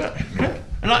 That's it. Yeah.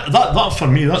 And that for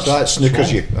me, that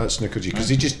snookers you. That snookers you, because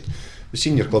the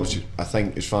senior clubs, I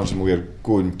think, as far as I'm aware,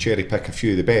 go and cherry pick a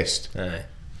few of the best,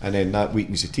 and then that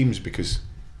weakens the teams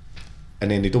and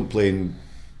then they don't play in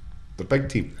the big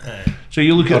team. So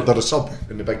you look at they're a sub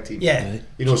in the big team. Yeah.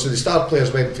 You know, so the star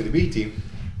players went for the wee team,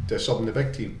 they're sub in the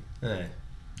big team.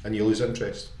 And you lose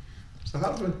interest. It's a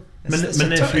hard one.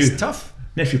 It's tough.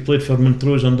 Nephew played for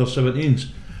Montrose under 17s,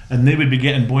 and they would be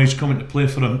getting boys coming to play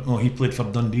for him. Oh, he played for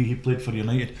Dundee, he played for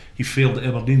United, he failed at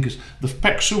Aberdeen, because they've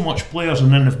picked so much players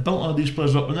and then they've built all these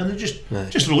players up and then they just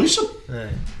release them.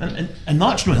 And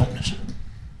that's not helping us.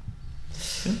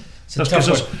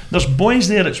 There's boys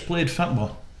there that's played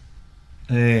football,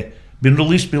 been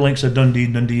released by likes of Dundee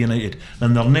United,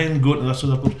 and they're then going to this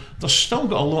other club. They've still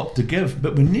got a lot to give,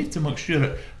 but we need to make sure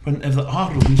that if they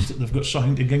are released, that they've got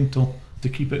something to ging to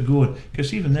keep it going,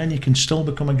 because even then you can still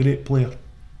become a great player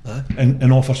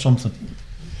and offer something.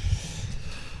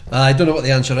 I don't know what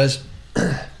the answer is.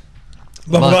 Well,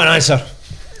 we've got an answer.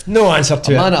 No answer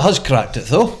to A it. man that has cracked it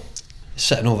though, is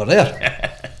sitting over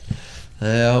there.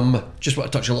 Just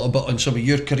want to touch a little bit on some of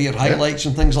your career highlights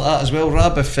and things like that as well,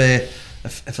 Rab, if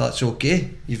that's okay.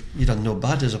 You've done no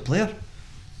bad as a player.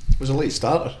 It was a late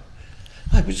starter.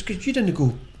 Because you didn't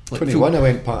go like 21.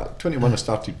 I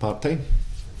started part time.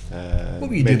 What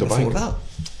were you doing before that?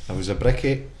 I was a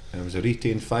brickie. I was a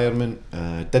retained fireman.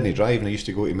 Didn't drive, and I used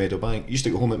to go to Meadowbank. Used to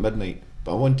go home at midnight,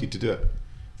 but I wanted to do it.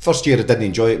 First year I didn't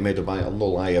enjoy it at Meadowbank. I'll no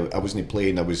lie. I wasn't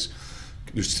playing. There was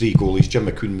 3 goalies. Jim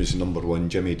McQueen was the number 1.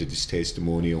 Jimmy did his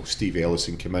testimonial. Steve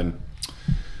Ellison came in.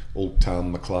 Old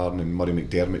Tam McLaren and Murray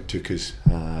McDermott took us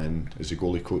and as the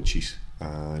goalie coaches,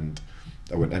 and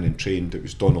I went in and trained. It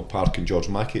was Donald Park and George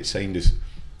Mackett signed us.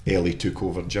 Ellie took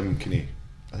over. Jim Kinney,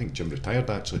 I think Jim retired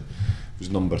actually, was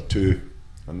number 2.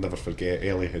 I'll never forget,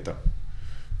 Ellie had a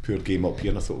poor game up here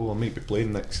and I thought, I might be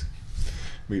playing next.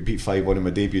 We beat 5-1 in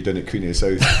my debut down at Queen of the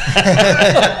South.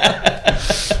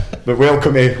 But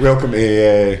welcome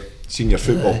to senior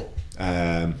football.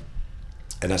 And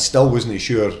I still wasn't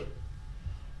sure,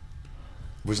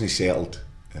 wasn't settled.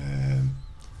 And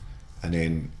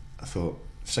then I thought,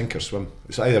 sink or swim.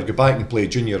 It's either go back and play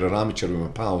junior or amateur with my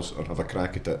pals or have a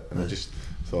crack at it. And I just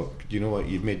thought, you know what,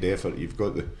 you've made the effort, you've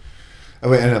got the... I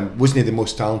went in, I wasn't the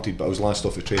most talented, but I was last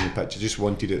off the training pitch. I just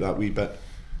wanted it that wee bit.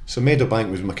 So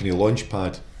Meadowbank was my kind of launch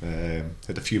pad.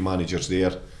 Had a few managers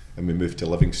there, and we moved to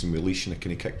Livingston with Laois, and I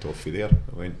kind of kicked off from there.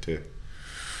 I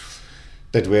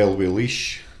did well with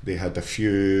Laois. They had a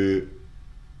few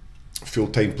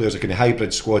full-time players, a kind of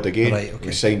hybrid squad again. Right, okay.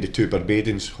 We signed the 2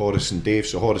 Barbadians, Horace and Dave.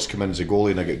 So Horace came in as a goalie,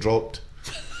 and I get dropped.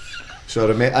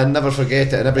 So I never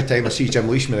forget it, and every time I see Jim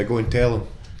Leishman, I go and tell him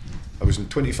I was in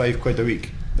 25 quid a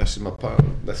week. This is my part.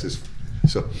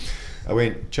 So I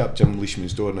went, chapped Jim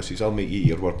Leishman's door, and I says, I'll make you eat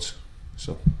your words.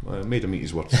 So I made him eat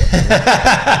his words. So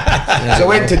I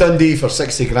went to Dundee for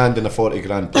 60 grand and a 40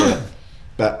 grand player.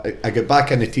 But I got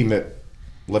back in the team at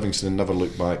Livingston and never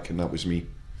looked back, and that was me.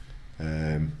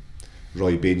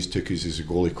 Roy Baines took us as a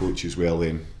goalie coach as well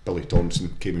then. Billy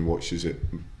Thompson came and watched us at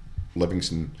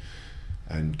Livingston,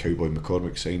 and Cowboy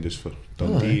McCormick signed us for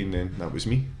Dundee, and then that was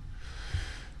me.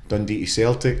 Dundee to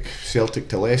Celtic, Celtic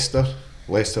to Leicester,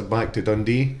 Leicester back to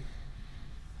Dundee,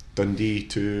 Dundee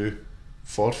to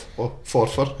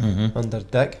Forfar, Under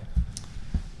Dick.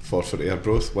 Forfar to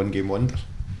Arbroath, 1 game wonder. I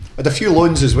had a few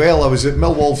loans as well. I was at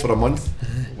Millwall for a month,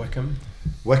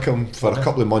 Wickham for a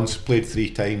couple of months, played 3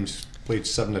 times, played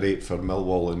 7 or 8 for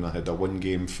Millwall, and I had a 1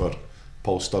 game for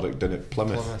Paul Sturrock down at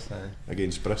Plymouth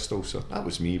against Bristol. So that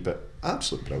was me, but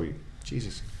absolute brilliant.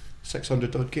 Jesus,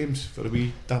 600 odd games for a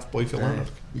wee daft boy for Lanark.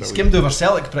 You skimmed over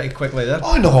Celtic pretty quickly there.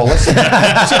 Oh no, listen,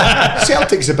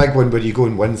 Celtic's a big one where you go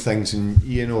and win things, and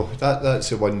you know that's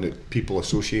the one that people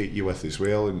associate you with as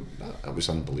well, and that was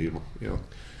unbelievable. You know,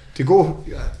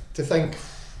 to think.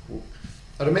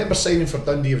 I remember signing for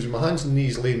Dundee. I was with my hands and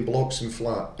knees laying blocks and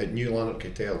flat at New Lanark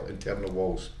Hotel, internal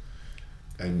walls,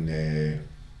 and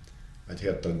I'd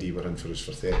heard Dundee were in for us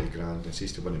for 30 grand. I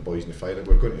says to one of the boys in the fire,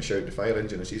 we're going to shout the fire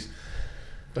engine. I says,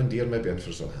 Dundee are maybe in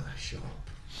for us. Shut up.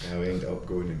 And we ended up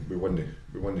going and we won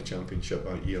the championship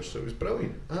that year. So it was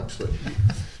brilliant, absolutely.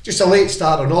 Just a late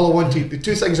starter, and all I wanted, the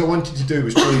 2 things I wanted to do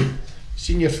was play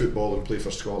senior football and play for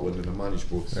Scotland, and I managed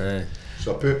both.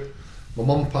 So my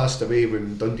mum passed away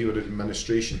when Dundee were in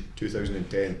administration,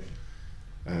 2010,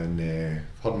 and her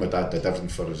and my dad did everything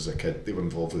for us as a kid. They were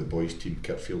involved with the boys team,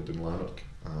 Kirkfield and Lanark,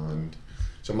 and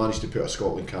so I managed to put a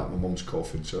Scotland cap in my mum's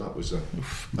coffin. So that was a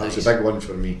big one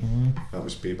for me. That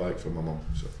was payback for my mum.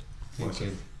 So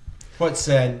okay.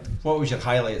 What was your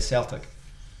highlight at Celtic?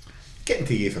 Getting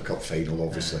to UEFA Cup final,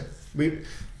 obviously. We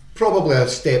probably a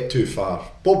step too far.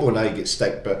 Bobo and I get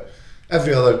stick, but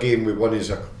every other game we won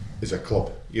as a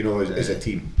club, you know, as a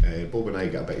team. Bobo and I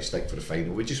got a bit of stick for the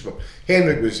final. We just were.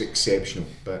 Henrik was exceptional,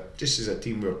 but just as a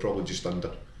team we were probably just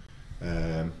under.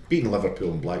 Beating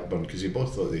Liverpool and Blackburn because they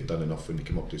both thought they'd done enough when they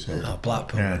came up to Celtic.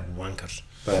 Blackburn wankers.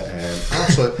 But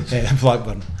absolutely.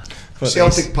 Blackburn.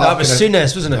 Celtic Park. That was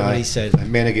Souness, wasn't it? When he said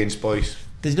men against boys.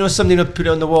 Did you know somebody would put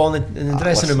it on the wall in the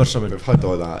dressing room or something? We've had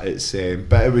all that. It's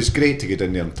but it was great to get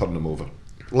in there and turn them over.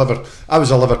 I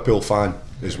was a Liverpool fan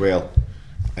as well,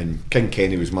 and King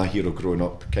Kenny was my hero growing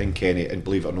up. King Kenny, and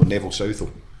believe it or not, Neville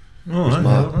Southall was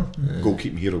my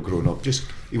goalkeeping hero growing up.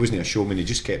 He wasn't a showman. He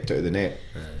just kept it out of the net,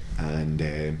 and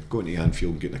going to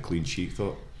Anfield and getting a clean sheet.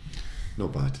 Thought,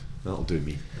 not bad. That'll do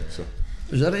me. So.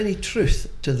 Was there any truth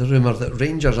to the rumour that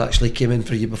Rangers actually came in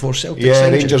for you before Celtic? Yeah,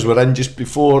 Rangers were in just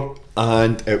before,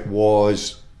 and I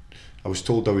was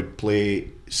told I would play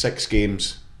 6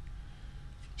 games.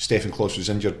 Stefan Klos was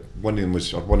injured. One of them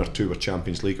was, or 1 or 2 were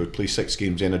Champions League. I would play 6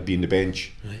 games, then I'd be in the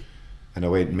bench. Right. And I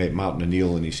went and met Martin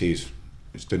O'Neill, and he says,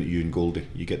 it's down to you and Goldie.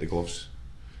 You get the gloves.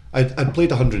 I'd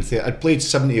played 130. I'd played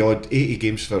 70 odd, 80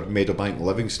 games for Meadowbank and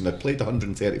Livingston. I'd played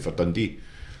 130 for Dundee.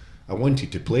 I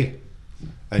wanted to play,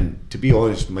 and to be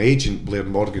honest, my agent Blair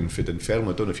Morgan for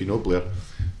Dunfermline, I don't know if you know Blair.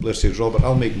 Blair says, Robert,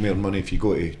 I'll make more money if you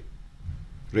go to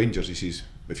Rangers. He says,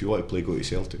 if you want to play, go to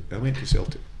Celtic. I went to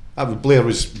Celtic. Blair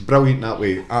was brilliant that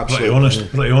way. Absolutely.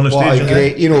 Pretty honest what agent.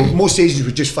 Great. You know, most agents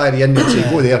would just fire you in and say,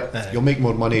 go there, you'll make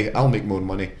more money, I'll make more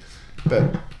money.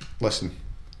 But listen,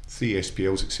 3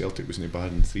 SPLs at Celtic wasn't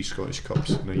bad, and 3 Scottish Cups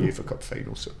and a UEFA Cup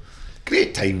final. So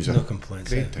great times. No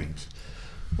complaints. Great times.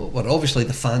 Well, obviously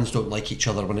the fans don't like each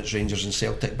other when it's Rangers and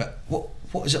Celtic, but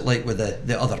what is it like with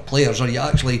the other players? Are you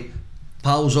actually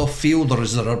pals off field, or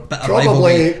is there a bit of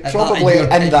rivalry? Probably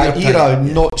in that era,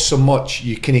 not so much.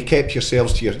 You kind of kept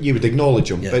yourselves to you would acknowledge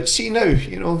them. But see now,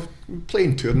 you know,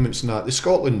 playing tournaments and that, the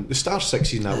Scotland, the Star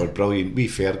Sixes and that were brilliant. We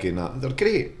Fergie and that, they're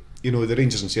great. You know, the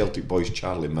Rangers and Celtic boys,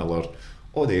 Charlie Miller,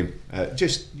 all them.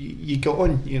 Just you got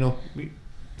on. You know,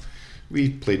 we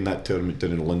played in that tournament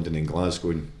down in London and Glasgow,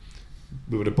 and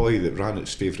we were a boy that ran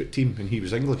its favourite team, and he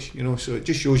was English, you know, so it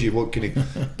just shows you what kind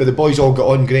of but the boys all got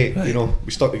on great, you know.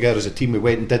 We stuck together as a team. We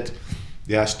went and did,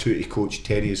 they asked Tootie to coach,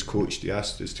 Terry has coached, they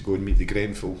asked us to go and meet the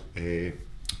Grenfell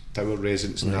Tower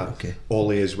residents and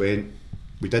Ollie has went.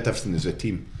 We did everything as a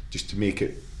team just to make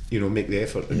it, you know, make the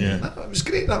effort, and it was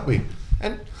great that way.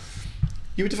 And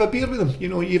you would have a beer with them, you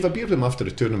know, you have a beer with them after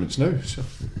the tournaments now. So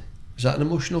is that an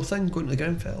emotional thing, going to the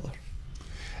Grenfell?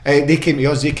 They came to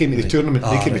us, they came to the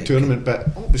tournament,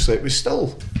 but obviously it was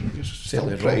still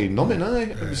pretty numbing,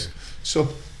 it was, so,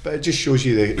 but it just shows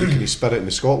you the kind of spirit in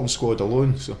the Scotland squad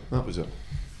alone, so that was it.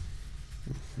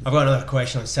 I've got another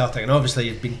question on Celtic, and obviously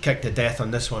you've been kicked to death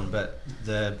on this one, but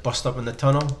the bust up in the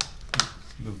tunnel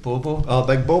with Bobo. Oh,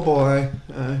 big Bobo, aye.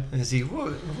 Is he,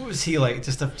 what was he like?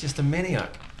 Just a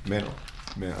maniac? Mental.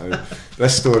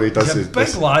 This story does He's a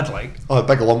big lad, like. Oh, a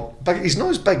big lump. He's not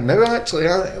as big now, actually.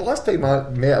 Last time I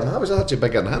met him, I was actually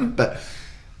bigger than him. But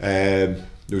there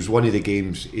was one of the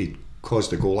games he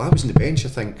caused a goal. I was in the bench, I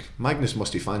think. Magnus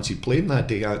must have fancied playing that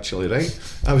day, actually, right?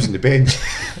 I was in the bench.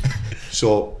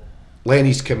 So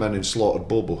Lenny's come in and slaughtered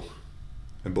Bobo,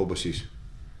 and Bobo says,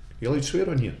 "You allowed to swear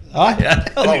on here?" Ah, yeah.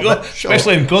 There you go.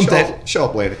 Especially in content. Shut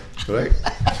up, Lenny. Right.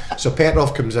 So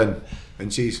Petrov comes in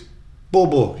and says,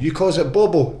 "Bobo, you cause it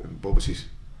Bobo." And Bobo says,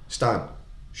 "Stan,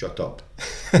 shut up."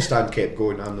 Stan kept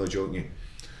going, "I'm not joking you."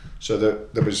 So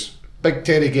there was Big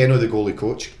Terry Geno, the goalie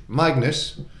coach,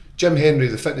 Magnus, Jim Henry,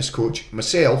 the fitness coach,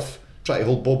 myself, trying to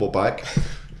hold Bobo back.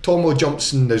 Tomo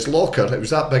jumps in his locker. It was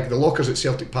that big. The lockers at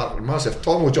Celtic Park were massive.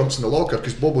 Tomo jumps in the locker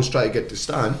because Bobo's trying to get to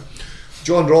Stan.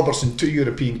 John Robertson, 2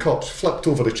 European Cups, flipped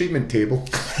over the treatment table.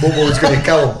 Bobo was going to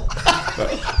kill him.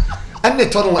 But in the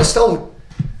tunnel,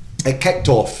 it kicked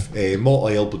off.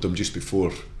 Motley elbowed him just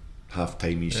before half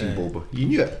time. You seen Bobo, you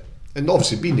knew it. And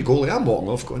obviously, being the goalie, I'm walking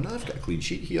off going, I've got a clean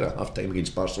sheet here at half time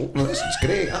against Barcelona. This is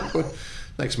great. I'm going.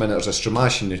 Next minute, there's a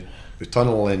Stramash in the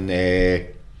tunnel, and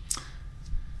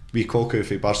wee Koku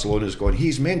for Barcelona's going,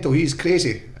 he's mental, he's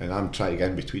crazy. And I'm trying to get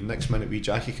in between. Next minute, wee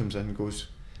Jackie comes in and goes,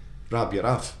 Rab, you're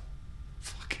off.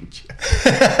 Fucking shit.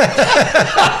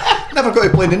 Never got to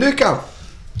play in the Nou Camp.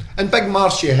 And Big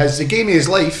Marcia has the game of his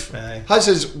life, has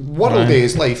his world of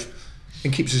his life,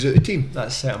 and keeps us out of the team.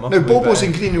 That's set him up. Now Bobo's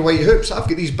in green and white hoops. I've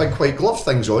got these big white glove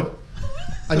things on.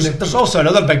 And there's also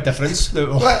another big difference.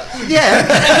 Yeah.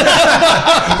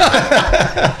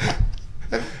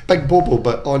 Big Bobo,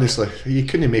 but honestly, you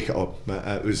couldn't make it up.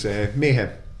 It was mayhem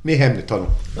in the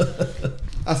tunnel.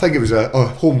 I think it was a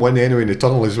home win anyway in the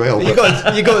tunnel as well. You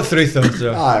got through them.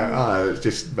 So. It's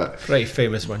just pretty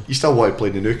famous one. You still want to play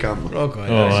in the Nou Camp. Oh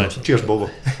God! Cheers, Bobo.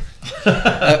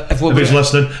 If we were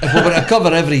to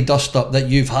cover every dust up that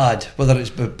you've had, whether it's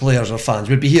players or fans,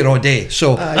 we'd be here all day.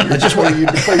 So I just want you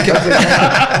to be quite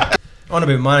good. On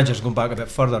about managers, going back a bit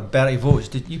further, Bertie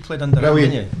Vogts, you played under him,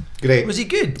 didn't you? Great. Was he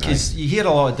good? Because you hear a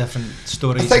lot of different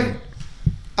stories. I think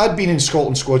I'd been in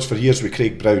Scotland squads for years with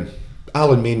Craig Brown.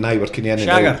 Alan Main and I were kind of in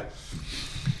Shagger.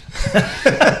 and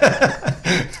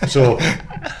out. So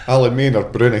Alan Main or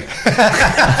Bruni.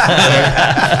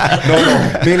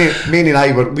 Main and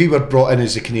I were brought in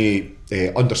as the kind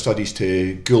of understudies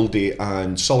to Gouldy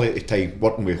and Sully at the time,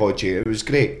 working with Hodgie. It was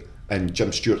great. And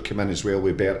Jim Stewart came in as well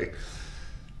with Bertie.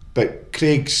 But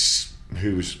Craig's,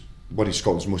 who was one of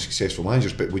Scotland's most successful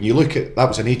managers, but when you look at that,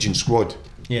 was an aging squad,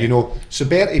 you know. So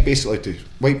Bertie basically had to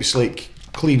wipe the slate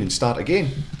clean and start again.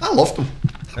 I loved him.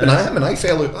 And I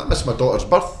fell out. I missed my daughter's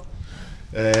birth.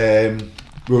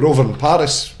 We were over in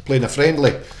Paris playing a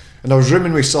friendly, and I was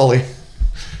rooming with Sully.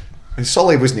 And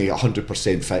Sully wasn't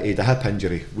 100% fit. He had a hip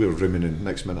injury. We were rooming, and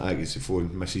next minute I get the phone.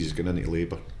 Mrs. is going into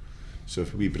labour. So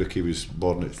wee Brookie was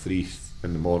born at 3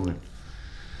 in the morning,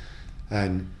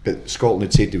 but Scotland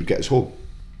had said they would get us home,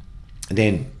 and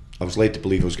then I was led to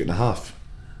believe I was getting a half,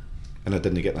 and I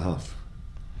didn't get the half.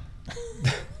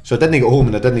 So I didn't get home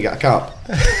and I didn't get a cap.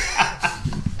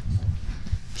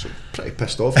 So pretty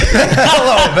pissed off. A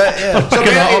little bit, yeah. So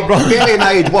Bertie and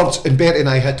I had words, and Bertie and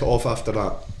I hit it off after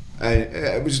that. And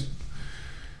it was,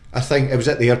 I think it was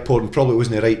at the airport, and probably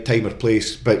wasn't the right time or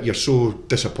place, but you're so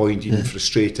disappointed and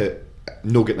frustrated,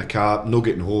 no getting a cap, no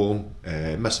getting home,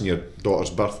 missing your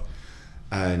daughter's birth.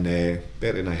 And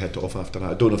Bertie and I hit it off after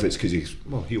that. I don't know if it's because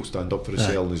he'll stand up for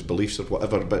himself and his beliefs or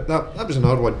whatever, but that was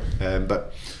another one.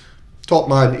 But top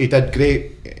man, he did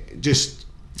great. Just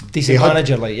decent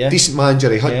manager, decent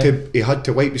manager. He had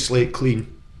to wipe the slate clean,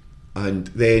 and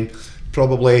then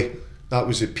probably that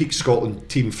was the peak Scotland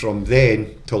team from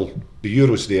then till the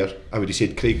Euros. There, I would have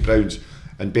said Craig Brown's,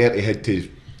 and Bertie had to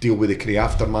deal with the kind of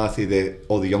aftermath of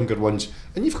all the younger ones.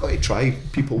 And you've got to try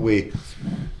people with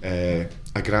a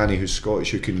granny who's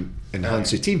Scottish who can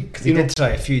enhance the team. Because he did try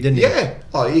a few, didn't he? Yeah.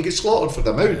 Oh, he got slaughtered for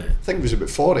the amount. I think it was about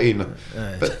 40.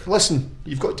 But listen,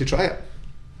 you've got to try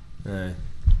it.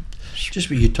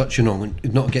 Just what you touching on,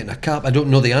 not getting a cap. I don't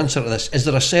know the answer to this. Is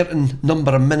there a certain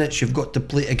number of minutes you've got to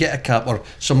play to get a cap, or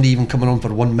somebody even coming on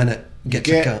for 1 minute gets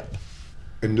a cap?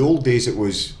 In the old days, it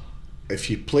was if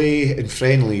you play in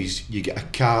friendlies, you get a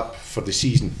cap for the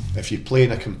season. If you play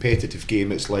in a competitive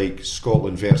game, it's like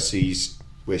Scotland versus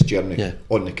West Germany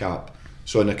on the cap.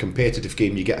 So in a competitive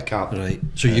game, you get a cap. Right.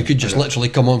 So you could just literally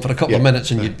come on for a couple of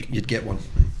minutes and you'd get one.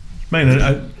 Mine,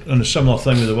 on a similar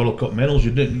thing with the World Cup medals,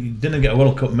 you didn't get a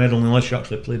World Cup medal unless you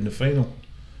actually played in the final.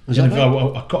 Is that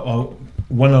right? A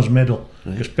winner's medal.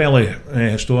 Because Pelé,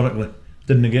 historically,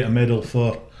 didn't get a medal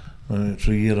for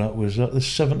 3 years. Was that the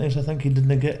 70s? I think he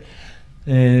didn't get.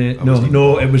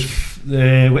 No, it was. Wait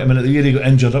a minute. The year he got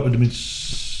injured, that would have been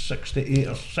 68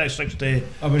 or 60.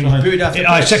 Oh, when he booed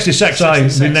after 66.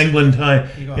 In England.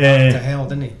 He got to hell,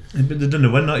 didn't he? But they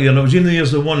didn't win that year. And it was in the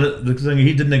years the thing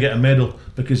he didn't get a medal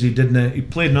because he didn't. He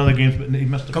played in other games, but he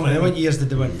missed. Come on, what years did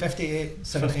they win? 58,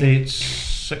 70? 58,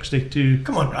 62.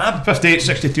 Come on, Rab. 58,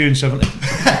 62 and 70.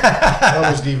 I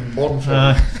wasn't even born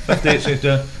for 58,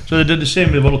 62. So they did the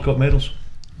same with the World Cup medals.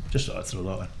 Just thought I'd throw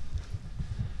that in.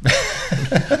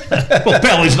 Well,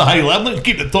 Pellé's the highlight. Let's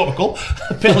keep it topical.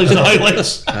 Pellé's the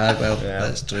highlights.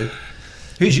 That's true.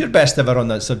 Who's your best ever on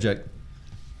that subject?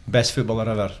 Best footballer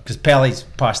ever? Because Pellé's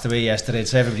passed away yesterday,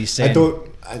 so everybody's saying.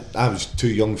 I was too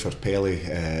young for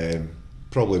Pelé.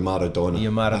 Probably Maradona.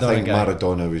 You're Maradona I think guy.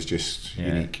 Maradona was just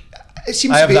unique. It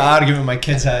seems I have to be, the argument my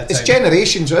kids had. It's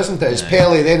generations, isn't it? It's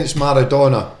Pelé, then it's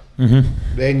Maradona.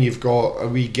 Then you've got a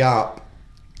wee gap.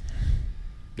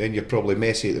 Then you're probably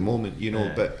Messi at the moment,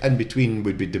 but in between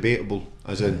would be debatable,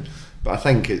 but I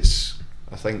think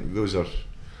those are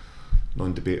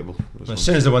non-debatable. As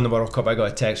soon as they won the World Cup, I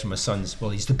got a text from my sons.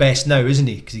 Well, he's the best now, isn't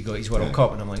he? Because he got his World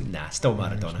Cup, and I'm like, nah, still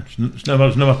Maradona. It's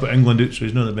never put England out, so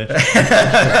he's not the best.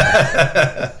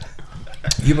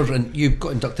 You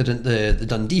got inducted into the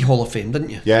Dundee Hall of Fame, didn't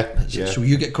you? Yeah. So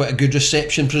you get quite a good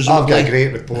reception, presumably. I've got a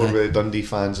great rapport with Dundee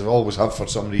fans. I always have for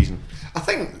some reason. I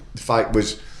think the fact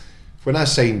was, when I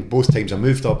signed both times I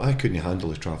moved up, I couldn't handle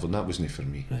the travelling. That wasn't for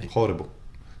me. Right. Horrible.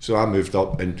 So I moved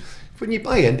up, and when you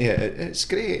buy into it, it's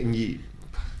great, and you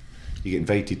get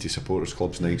invited to supporters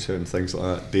clubs nights out and things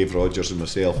like that. Dave Rogers and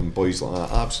myself and boys like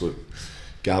that, absolute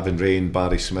Gavin Rain,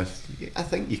 Barry Smith. I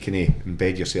think you can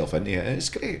embed yourself into it. It's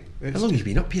great. How long have you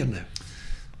been up here now?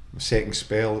 My second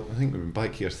spell, I think we've been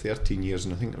back here 13 years,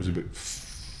 and I think it was about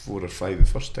 4 or 5 the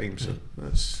first time. So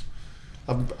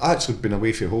I've actually been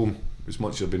away from home as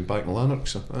much as I've been back in Lanark,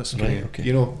 so that's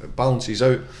it balances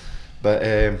out. But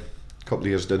a couple of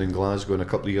years down in Glasgow and a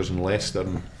couple of years in Leicester,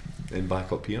 and then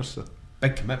back up here. So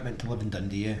big commitment to live in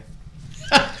Dundee, yeah.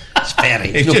 It's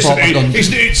very. He's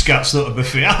the outskirts, though, to be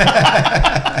fair.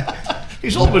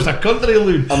 He's almost a country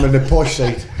loon. I'm on the posh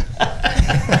side.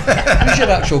 Who's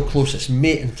your actual closest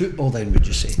mate in football then, would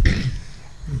you say?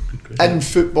 In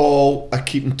football, I've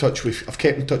kept in touch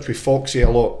with Foxy a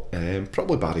lot.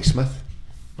 Probably Barry Smith.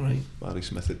 Right. Barry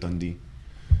Smith at Dundee.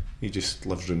 He just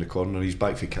lives round the corner. He's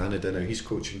back for Canada now. He's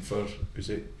coaching for, is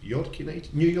it York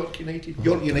United? New York United?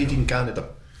 York United in Canada.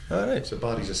 Alright. So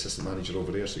Barry's assistant manager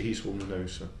over there, so he's home now.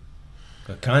 So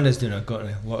Canada's got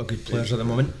a lot of good players at the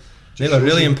moment. They were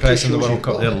really impressed in the World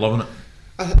Cup. They're loving it.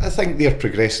 I think they're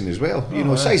progressing as well.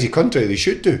 Size of country, they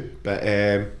should do. But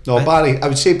Barry, I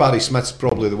would say Barry Smith's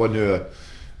probably the one who I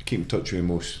keep in touch with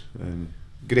most.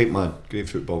 Great man, great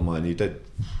football man. He did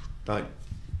that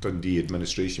Dundee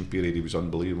administration period. He was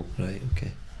unbelievable. Right.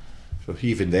 Okay. So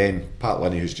even then, Pat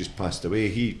Linney, who's just passed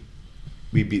away,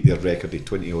 we beat their record of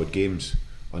 20 odd games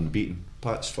unbeaten.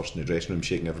 Pat's first in the dressing room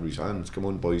shaking everybody's hands. Come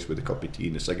on, boys, with a cup of tea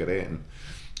and a cigarette, and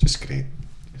just great.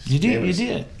 You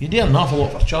do an awful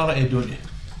lot for charity, don't you?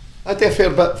 I do a fair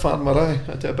bit, Farmer.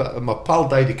 I do a bit. My pal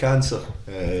died of cancer,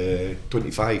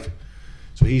 25.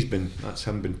 So that's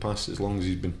him been passed as long as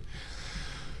he's been.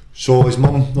 So his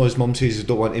mum says I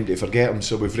don't want him to forget him.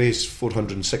 So we've raised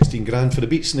 416 grand for the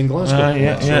Beatson in Glasgow.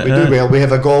 So we do well. We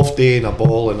have a golf day and a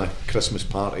ball and a Christmas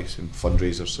party and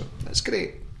fundraisers. So that's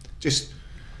great. Just,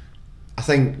 I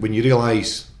think when you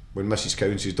realise when Mrs.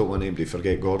 Cowan says don't want anybody to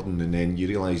forget Gordon, and then you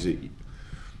realise that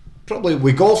probably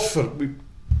we golfed for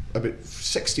about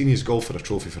 16 years, golf for a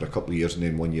trophy for a couple of years, and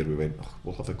then one year we went,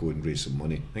 we'll have a go and raise some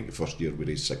money. I think the first year we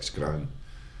raised 6 grand.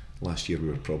 Last year we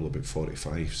were probably about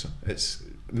 45. So it's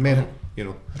mental,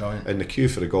 Brilliant. In the queue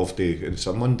for a golf day, and it's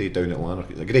a Monday down at Lanark.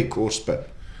 It's a great course, but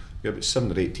we have about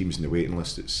 7 or 8 teams in the waiting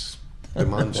list. It's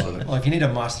demands for it. Well, if you need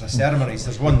a master of ceremonies,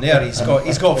 there's one there. He's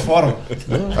got form.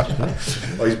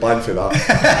 Oh, he's banned for that.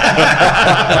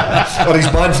 Or he's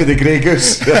banned for the grey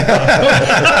goose.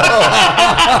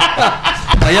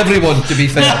 By everyone, to be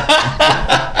fair.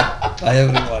 By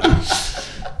everyone.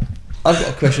 I've got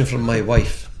a question from my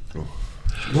wife.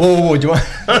 Whoa, do you want?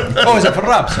 Oh, is it for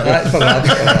Rabs? For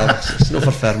Rabs. It's not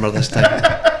for Fermer this time.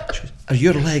 She goes, are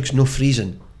your legs no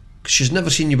freezing? Because she's never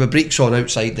seen you with brakes on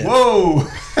outside there. Whoa!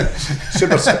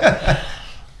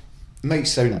 Might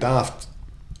sound daft.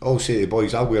 I'll say to the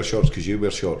boys, I'll wear shorts because you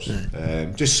wear shorts.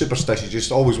 Just superstitious,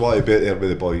 just always want to be out there with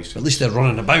the boys. At least they're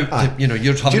running about. You're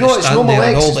having Do you know, to it's stand not my there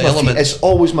and legs, all the it's my feet. elements. It's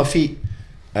always my feet.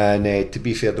 And to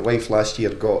be fair, the wife last year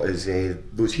got us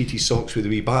those heated socks with the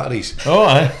wee batteries. Oh,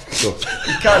 aye. So,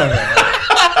 You can't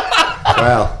have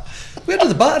well, Where do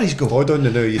the batteries go? hold on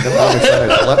to now, you didn't let me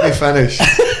finish. Let me finish.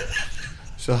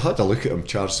 So I had a look at them,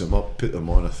 charged them up, put them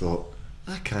on. I thought,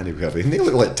 I can't wear them. They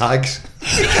look like tags.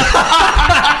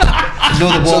 No,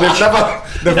 the So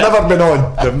watch. they've never been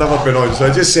on. They've never been on. So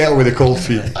I just settle with the cold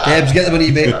feet. Debs, get them on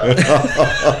eBay.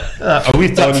 A wee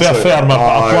tip for a Fermer,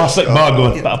 a plastic bag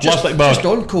on. A plastic bag. Just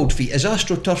on cold feet, is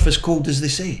AstroTurf as cold as they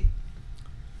say?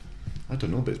 I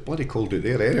don't know, but it's bloody cold out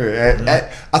there anyway.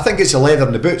 I think it's the leather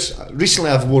in the boots. Recently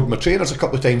I've worn my trainers a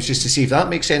couple of times just to see if that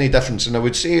makes any difference, and I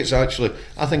would say it's actually,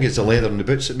 I think it's the leather in the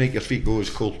boots that make your feet go as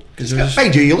cold.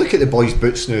 Mind you look at the boys'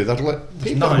 boots now, they're like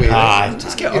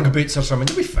Just get Ugg boots or something,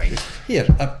 you'll be fine. Here,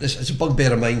 it's a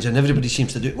bugbear of mine, and everybody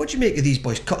seems to do it. What do you make of these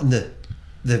boys cutting the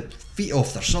feet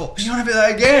off their socks? You want to do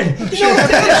that again?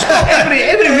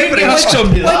 Every week we ask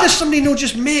somebody Why that. does somebody not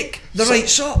just make the right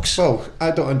socks? Well,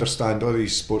 I don't understand. All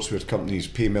these sportswear companies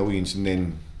pay millions and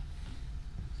then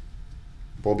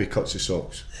Bobby cuts the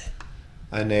socks.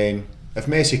 And then if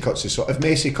Messi cuts the socks, if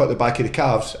Messi cut the back of the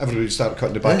calves, everybody would start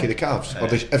cutting the back of the calves. Or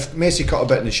if Messi cut a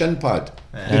bit in the shin pad,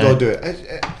 they'd all do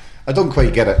it. I don't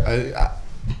quite get it.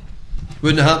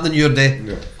 Wouldn't happen in your day.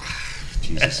 No.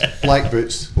 Jesus. Black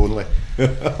boots only.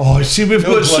 Oh, see, we've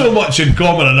got so much in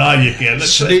common, and you can.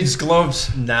 Sleeves, gloves,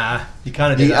 nah, you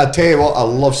can't do I that. tell you what, I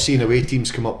love seeing away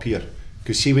teams come up here,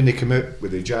 because see when they come out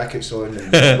with the jackets on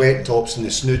and the wet tops and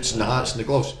the snoods and the hats and the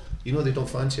gloves, you know they don't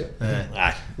fancy it.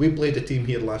 Aye. We played a team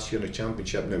here last year in the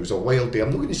championship, and it was a wild day.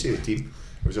 I'm not going to say the team.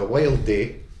 It was a wild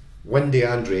day, windy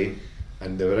and rain,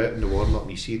 and they were out in the warm up,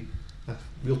 and you see,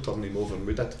 we'll turn him over, and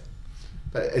we did.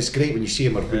 But it's great when you see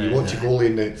him, or when you watch a goalie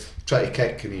and they try to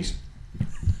kick and he's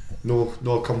no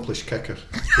accomplished kicker.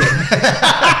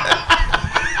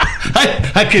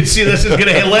 I could see this is going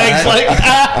to hit legs like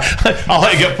I'll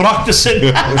let you get practicing.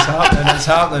 It's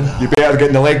happening. You better get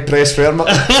in the leg press firm.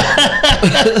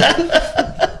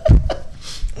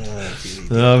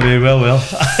 Oh, very well.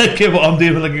 Okay, what I'm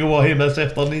doing when I go away this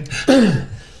afternoon.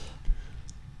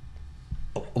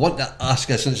 I want to ask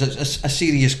us, it's a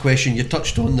serious question. You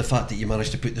touched on the fact that you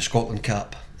managed to put the Scotland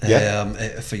cap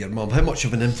for your mum. How much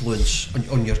of an influence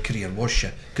on your career was she?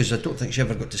 Because I don't think she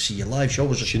ever got to see you live. She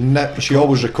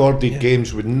always recorded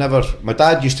games. My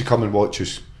dad used to come and watch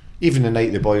us. Even the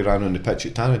night the boy ran on the pitch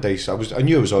at Tannadice, I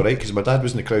knew it was alright because my dad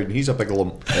was in the crowd and he's a big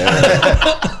lump.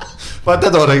 But I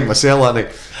did alright myself that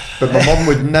night. But my mum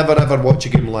would never ever watch a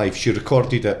game live. She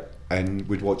recorded it and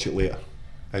would watch it later.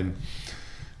 And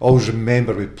I always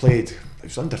remember we played, it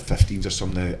was under 15s or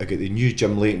something. I got the new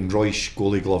Jim Leighton Royce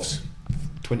goalie gloves,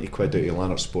 20 quid out of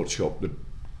Lanark Sports Shop, the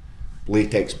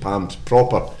latex palms,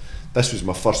 proper. This was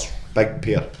my first big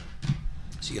pair.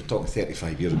 So you're talking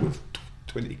 35 years ago,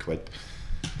 20 quid.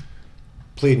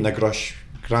 Played in a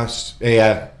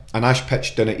an ash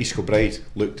pitch down at East Kilbride,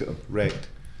 looked at them, wrecked.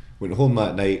 Went home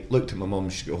that night, looked at my mum,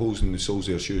 she's got holes in the soles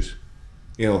of her shoes.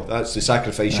 You know, that's the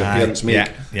sacrifice your parents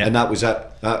make, and that was it.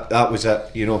 That was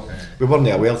it. You know, we weren't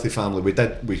a wealthy family. We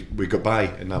got by,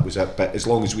 and that was it. But as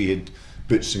long as we had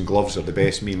boots and gloves are the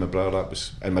best. Me and my brother, that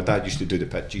was, and my dad used to do the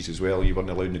pitches as well. You weren't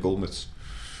allowed in the Goldsmiths.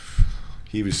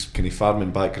 He was kind of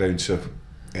farming background, so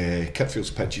Kitfield's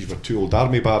pitches were 2 old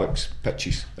army barracks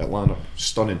pitches at Lanark,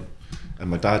 stunning. And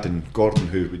my dad and Gordon,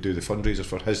 who would do the fundraiser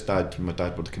for his dad, and my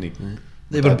dad were the kind of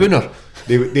They were booner.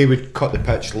 They would cut the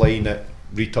pitch, line it,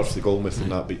 returf the Goldsmith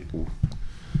and that. But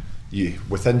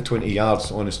within 20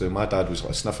 yards, honestly, my dad was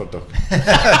like a sniffer dog.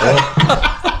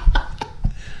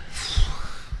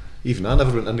 Even I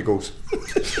never went in the goals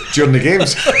during the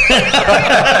games.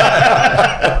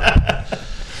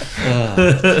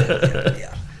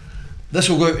 This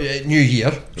will go out at New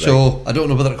Year, so I don't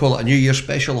know whether to call it a New Year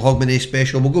special, a Hogmanay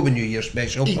special. We'll go with New Year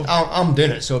special. I'm doing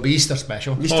it, so it'll be Easter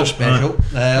special. Easter special.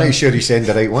 Make sure you send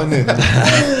the right one then.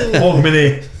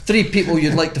 Hogmanay. 3 people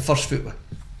you'd like to first foot with,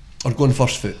 or go on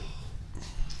first foot.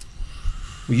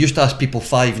 We used to ask people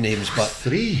 5 names, but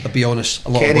 3. I'll be honest, a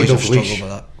lot Kenny of boys have Dalglish. struggled with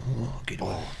that. Oh, good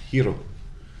one. Hero.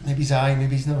 Maybe he's aye,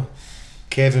 maybe he's no.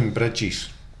 Kevin Bridges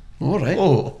All right.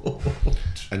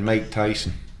 and Mike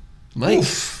Tyson. Mike.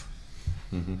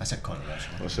 That's a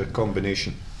controversial. That's a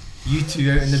combination. You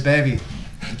two out in the bevy.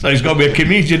 So he's got to be a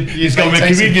comedian. He's got to be a Mike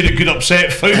Tyson. comedian who could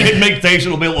upset fucking Mike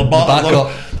Tyson will be able to Back battle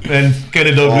up. them. And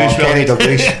Kenny Dalglish. Kenny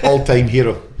Dalglish, all-time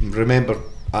hero.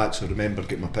 I actually remember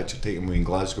getting my picture taken with in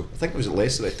Glasgow. I think it was at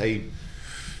Leicester at the time.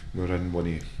 We were in one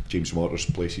of James Waters'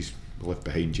 places. We lived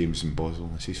behind James in Boswell.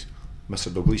 I says, Mr.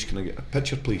 Dalglish, can I get a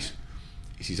picture, please?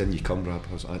 He says, in you come, Rab.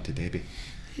 I was like, to Debbie.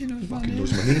 He knows my Fucking name.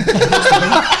 knows my name.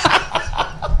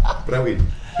 Brilliant.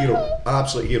 Hero.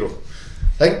 Absolute hero.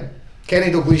 I think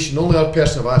Kenny Dalglish, the only other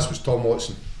person I've asked was Tom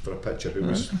Watson for a picture, who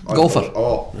was Golfer.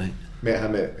 Oh, Right. met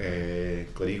him at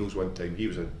Gleneagles one time. He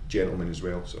was a gentleman as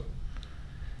well, so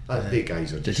they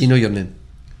guys are Did just, he know your name?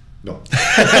 no.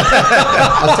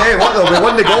 I'll tell you what though, we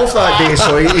won the golf that day,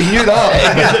 so he knew that.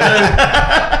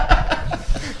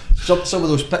 Some of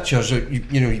those pictures,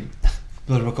 you know,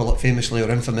 whether we call it famously or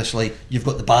infamously, you've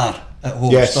got the bar at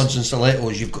home, Yes. studs and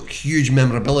stilettos, you've got huge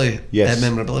memorabilia, Yes.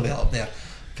 memorabilia up there.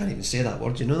 Can't even say that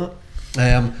word, you know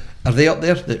that? Are they up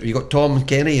there? You got Tom and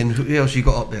Kenny, and who else you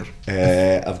got up there?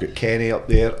 I've got Kenny up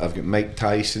there, I've got Mike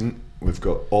Tyson, we've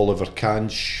got Oliver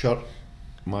Cahn's shirt,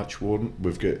 match worn,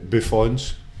 we've got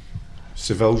Buffon's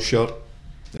Seville shirt,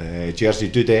 Jersey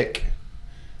Dudek,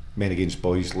 Men Against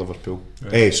Boys, Liverpool.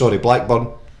 Blackburn,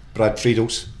 Brad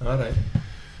Friedel's, Alright.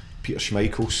 Peter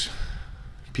Schmeichel's,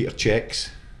 Peter Cech's,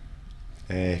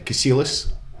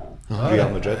 Casillas, Real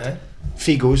Madrid,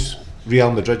 Figo's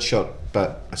Real Madrid shirt,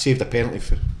 but I saved a penalty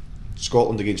for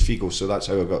Scotland against Figo, so that's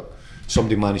how I got.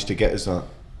 Somebody managed to get us that.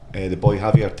 The boy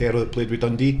Javier Terro that played with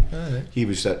Dundee, he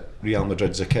was at Real Madrid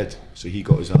as a kid, so he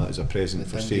got us that as a present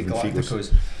for saving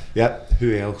Figo's. Yep.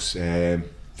 Who else?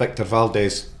 Victor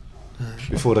Valdez.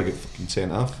 Before I get fucking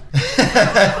sent off.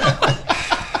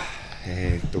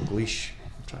 Dalglish.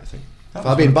 I'm trying to think.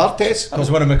 Fabian Barthez. That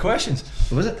was one of my questions.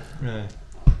 Was it? Right.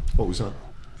 What was that?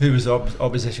 Who was the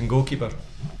opposition goalkeeper?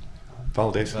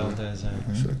 Valdez. Valdez,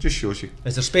 So it just shows you.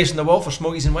 Is there space on the wall for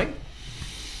Smokies and Wine?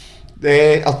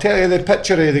 I'll tell you the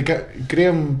picture of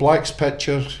Graham Black's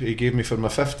picture he gave me for my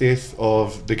 50th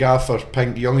of the gaffer,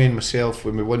 Pink, Youngie and myself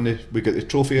when we got the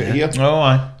trophy out here. Oh,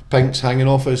 aye. Pink's hanging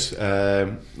off us.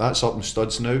 That's up in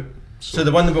Studs now. So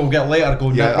the one that we'll get later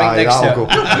going Yeah, right aye, next to that'll it.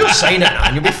 go. You'll sign it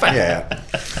man, you'll be fine. Yeah.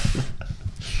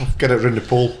 I'll get it round the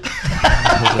pole.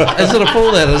 Is there a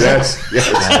pole there? Is Yes,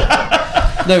 yes.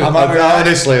 Now,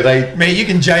 Honestly, right. Mate, you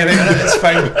can gyrate on it, it's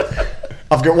fine.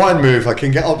 I've got one move. I can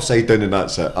get upside down and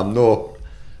that's it. I'm no.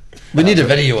 we need a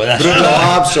video of this. No,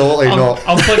 absolutely not.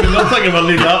 I'm thinking we'll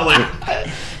leave that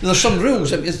like. There's some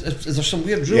rules. Is there some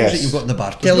weird rules Yes. that you've got in the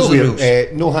bar? There's Tell us no the weird,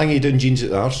 rules. no hanging down jeans at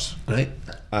the arse Right.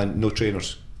 and no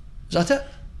trainers. Is that it?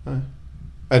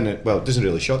 And it doesn't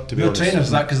really shut to be No honest. trainers,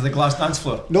 is that because of the glass dance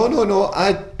floor? No.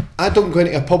 I don't go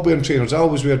into a pub wearing trainers. I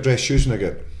always wear dress shoes when I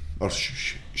get, or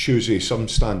shoes of some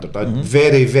standard. I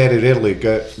very, very rarely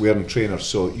get wearing trainers.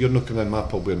 So you're not coming in my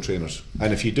pub wearing trainers.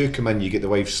 And if you do come in, you get the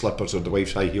wife's slippers or the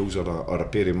wife's high heels or a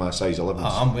pair of my size 11s.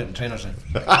 I'm wearing trainers then.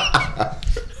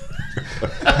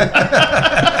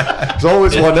 There's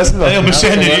always one, isn't there? I'll be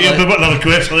sending you Absolutely. a bit of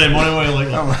request for them anyway. Like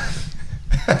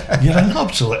you're an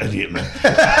absolute idiot, man.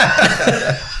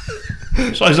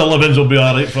 Size 11s will be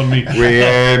alright for me.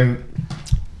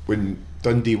 When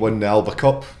Dundee won the Alba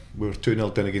Cup, we were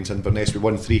 2-0 down against Inverness. We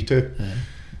won 3-2.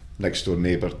 Next door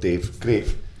neighbour Dave,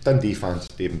 great Dundee fans,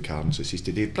 Dave and Karen, so says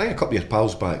to Dave, bring a couple of your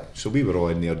pals back. So we were all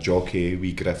in there, Jockey,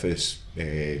 wee Griffiths,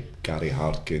 Gary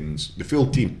Harkins, the full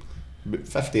team, about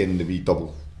 50 in the wee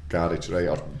double garage, right,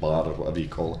 or bar or whatever you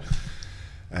call it.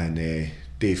 And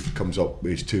Dave comes up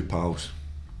with his 2 pals.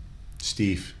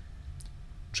 Steve,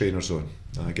 trainers on.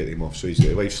 I get them off, so he's got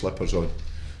the wife's slippers on.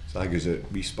 So I goes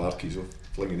out, wee Sparky's off,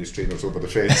 flinging his trainers over the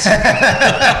fence.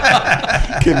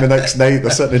 Came the next night,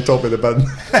 they're sitting on top of the bin.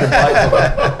 Came back for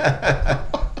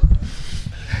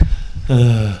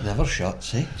it. Never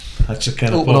shuts, eh? That's the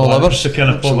kind of Open all pub. hours. That's the kind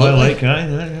of pub I Absolutely. like,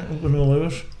 aye. Open all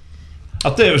hours.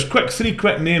 I'll tell you, it was three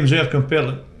quick names there compared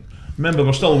to. Remember,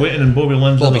 we're still waiting and Bobby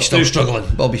Lynn's Bobby's still struggling.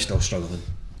 Bobby's still struggling.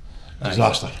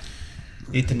 Disaster.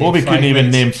 Bobby couldn't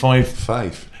even name five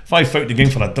out the game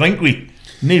for a drink.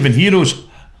 Not even heroes.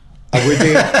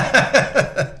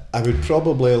 I would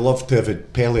probably love to have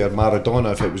had Pele or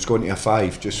Maradona if it was going to a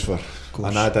 5 just for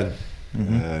an add-in.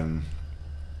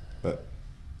 But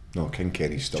no, King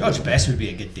Kenny's still. George Best would be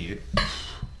a good debut.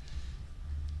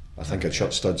 I think I'd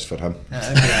shut studs for him.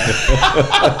 That'd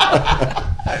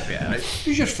be alright.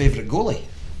 Who's your favourite goalie?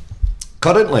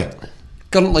 Currently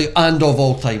And of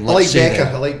all time. I like say Becker.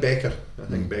 then. I like Becker. I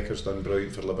think Becker's done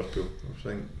brilliant for Liverpool. I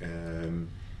think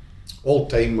all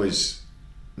time was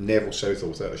Neville Southall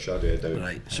without a shadow of a doubt.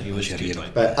 Right, so he was your hero.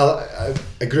 But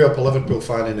I grew up a Liverpool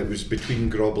fan, and it was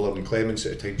between Grobler and Clements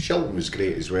at the time. Shilton was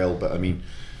great as well, but I mean,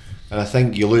 and I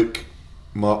think you look,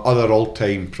 my other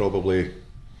all-time probably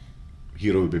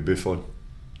hero would be Buffon.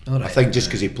 Right. I think just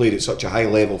because he played at such a high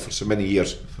level for so many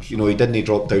years, you know, he didn't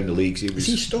drop down the leagues. Has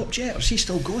he stopped yet, or is he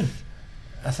still going?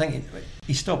 I think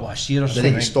he stopped last year or I something.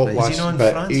 think he stopped Is last, he not in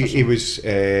but France or he something? was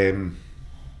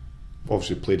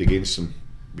obviously played against him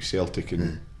with Celtic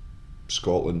and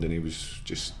Scotland, and he was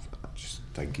just, I just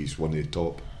think he's one of the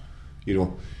top. You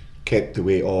know, kept the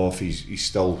weight off. He's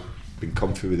still been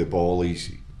comfy with the ball. I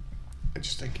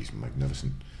just think he's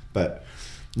magnificent. But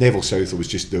Neville Southall was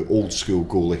just the old school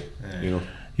goalie. You know,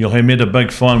 You'll made a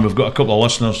big fan. We've got a couple of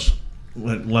listeners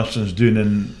doing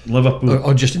in Liverpool.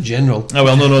 Or just in general? Oh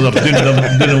well, no, they're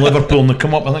doing in Liverpool, and they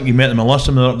come up. I think you met them in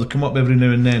Lissom. They come up every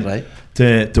now and then, Right.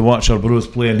 to watch our bros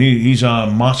play. And he's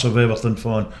a massive Everton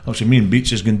fan. Actually, me and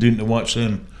Beats is going down to watch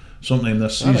them sometime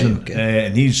this season. Right, okay.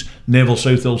 And he's Neville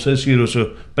Southall's his hero.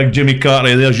 So big Jimmy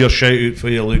Carter, there's your shout out for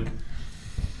you, Luke.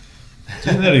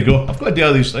 See, there you go. I've got to do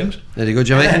all these things. There you go,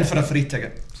 Jimmy. In for a free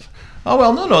ticket. Oh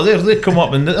well, no, they come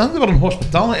up, and I think they were in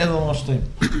hospitality the last time,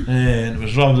 and it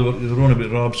was Rob. They were on about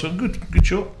Rob, so good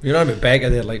show. You're on about Becker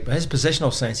there, like, but his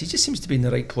positional sense, he just seems to be in the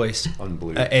right place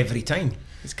unbelievable. every time.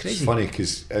 It's crazy. It's funny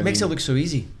because Makes it look so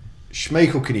easy.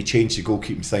 Schmeichel, can he change the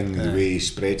goalkeeping thing, the way he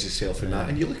spreads himself and that?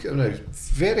 And you look at him now,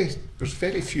 there's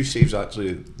very few saves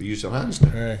actually they use their hands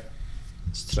now.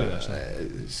 It's true.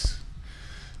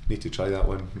 Need to try that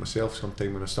one myself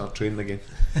sometime when I start training again.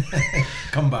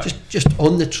 Come back. Just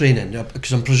on the training,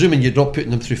 because I'm presuming you're not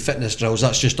putting them through fitness drills,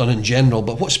 that's just done in general,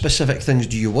 but what specific things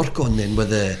do you work on then with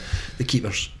the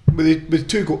keepers? We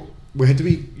had a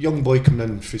wee young boy coming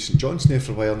in for St John's there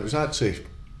for a while, and it was actually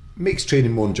makes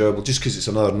training more enjoyable just because it's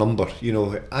another number. You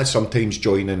know, I sometimes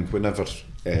join in whenever,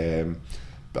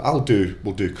 but we'll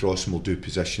do crossing, we'll do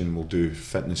position, we'll do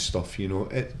fitness stuff. You know,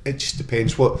 it just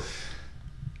depends what.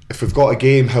 If we've got a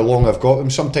game, how long I've got them.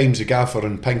 Sometimes the gaffer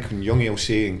and Pink and Youngie will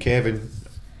say, and Kevin,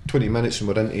 20 minutes and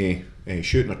we're into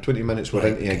shooting, or 20 minutes we're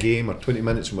into a game, or 20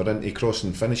 minutes and we're into crossing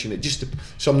and finishing. It just,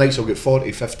 some nights I'll get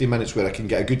 40, 50 minutes where I can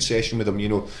get a good session with them. You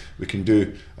know, we can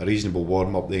do a reasonable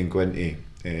warm up, then go into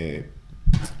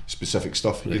specific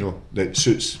stuff. Right. You know, that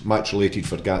suits match related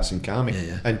for Gats and Cammy.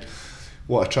 Yeah. And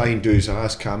what I try and do is I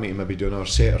ask Cammy to maybe do another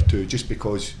set or two, just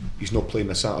because he's not playing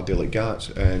a Saturday like Gats,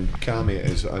 and Cammy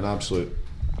is an absolute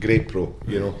great pro,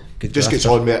 you know. Good just gets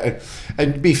drafter. on with it.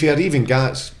 And to be fair, even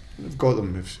Gats, they've got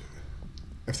them.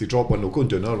 If they drop one, they'll go and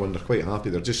do another one. They're quite happy.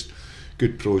 They're just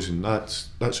good pros, and that's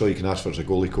all you can ask for as a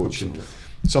goalie coach. And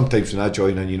sometimes when I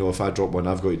join in, you know, if I drop one,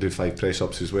 I've got to do 5 press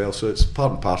ups as well. So it's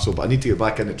part and parcel. But I need to get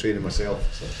back into training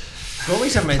myself. So.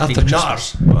 Goalies are meant to be After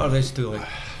nutters. What are they still like?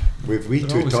 With They're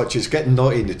two always- touches, getting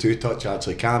naughty in the 2 touch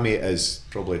actually. Cammy is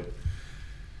probably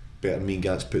better than me and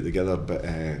Gats put together, but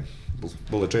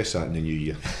we'll address that in the new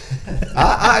year.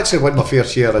 I actually win my fair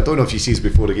share. I don't know if you see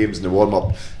before the games in the warm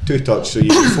up, 2 touch, so you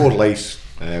get 4 lives.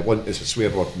 One is a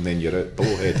swear word, and then you're out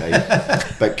below head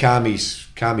height. But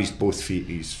Cammy's both feet.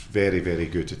 He's very, very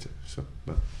good at it. So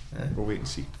we'll wait and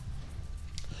see.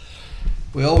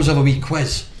 We always have a wee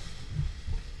quiz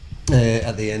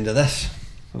at the end of this.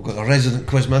 We've got the resident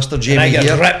quizmaster And I Jamie get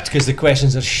here, ripped because the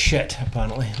questions are shit,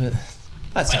 apparently. But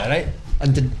that's alright.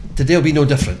 and today will be no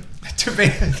different. To be,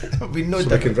 it'll be no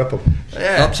So I can different. rip him.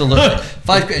 Yeah. Absolutely.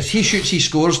 5 questions. He shoots, he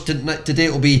scores. Today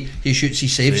it'll be he shoots, he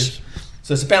saves.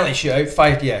 So it's a penalty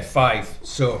shootout. 5.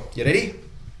 So you ready?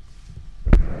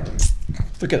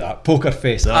 Look at that poker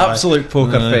face. Absolute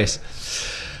poker face.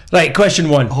 Right. Question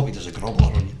 1. I hope he does a grobbler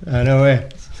on you. I know.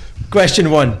 Question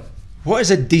 1. What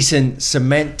is a decent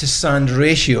cement to sand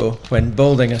ratio when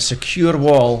building a secure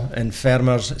wall in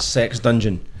Fermer's sex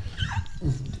dungeon?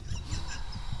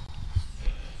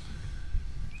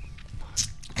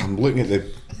 I'm looking at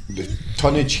the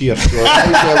tonnage here, so it might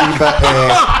be a wee bit.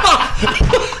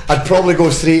 I'd probably go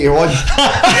 3 to 1.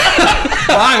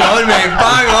 Bang on, mate,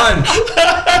 bang on.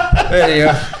 There you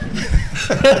go.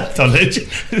 Tonnage.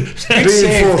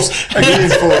 Reinforced. A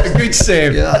good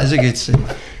save. Yeah, that is a good save.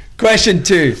 Question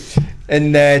 2.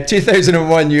 In the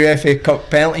 2001 UEFA Cup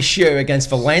penalty shootout against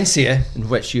Valencia, in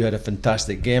which you had a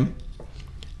fantastic game,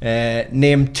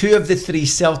 name 2 of the 3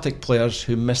 Celtic players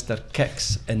who missed their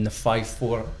kicks in the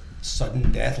 5-4 sudden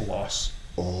death loss.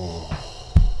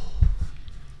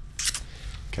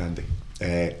 Candy.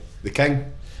 The King.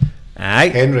 Aye.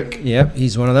 Henrik. Yep,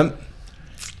 he's one of them.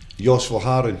 Jos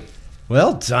Volharen.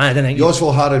 Well done. I didn't think Jos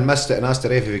Volharen missed it and asked the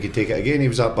ref if he could take it again. He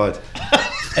was that bad.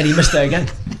 and he missed it again.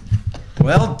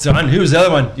 Well done. Who was the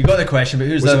other one? You got the question, but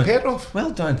who's Was the it other one? Petrov?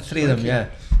 Well done. 3 of them, yeah.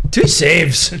 2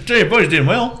 saves. Trey, boys doing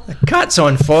well. The cat's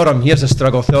on for him. Here's a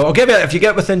struggle. So I'll give you, if you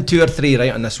get within 2 or 3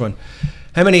 right on this one.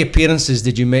 How many appearances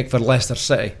did you make for Leicester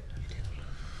City?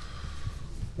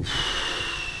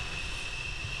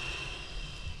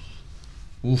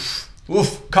 Oof.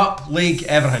 Cup, league,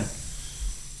 everything.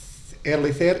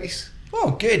 Early 30s.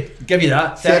 Oh, good. Give you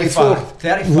that. 34.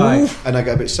 35. And I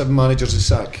got about 7 managers a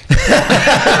sack.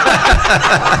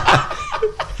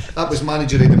 That was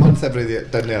manager of the month every day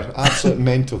down there. Absolute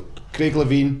mental. Craig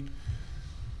Levine,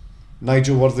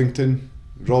 Nigel Worthington,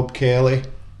 Rob Kelly,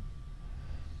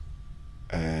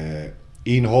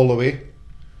 Ian Holloway,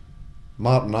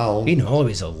 Martin Allen. Ian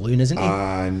Holloway's a loon, isn't he?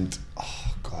 And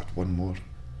oh god, one more.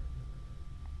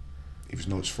 He was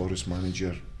Notts Forest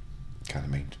manager. Can't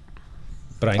mind.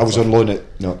 Brian I was Clough. on loan at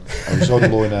I was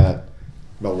on loan at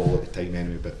Millwall at the time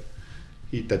anyway, but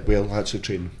he did well, that's the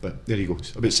training. But there you go.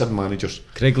 About 7 managers.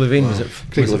 Craig Levine, was it?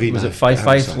 Craig Levine, Was it aye.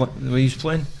 5-5 the way he was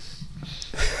playing?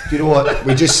 Do you know what?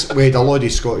 We had a lot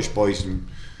of Scottish boys, and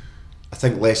I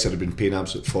think Leicester had been paying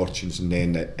absolute fortunes, and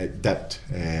then it dipped.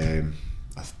 I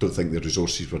don't think the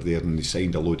resources were there, and they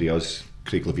signed a load of us.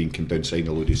 Craig Levine came down, signed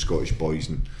a load of Scottish boys,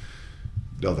 and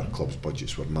the other clubs'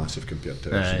 budgets were massive compared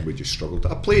to us, and we just struggled.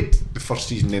 I played the first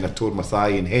season, then I tore my thigh,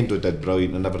 and Hendo did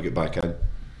brilliant, and I never got back in.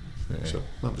 So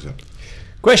that was it.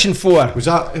 Question 4. Was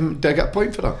that? Did I get a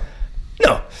point for that?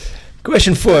 No.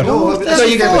 Question 4. No, So that's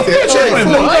you got okay.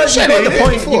 the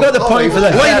point. You got the point for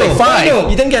the Why not? 35.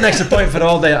 You didn't get an extra point for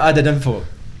all the added info.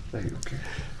 Right, okay.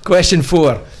 Question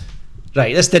 4.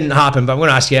 Right, this didn't happen, but I'm going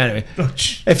to ask you anyway.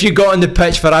 If you got on the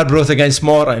pitch for Arbroath against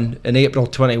Morton in April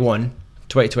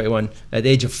 2021, at the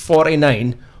age of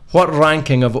 49, what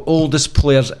ranking of oldest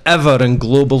players ever in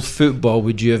global football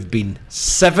would you have been?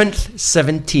 7th,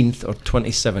 17th, or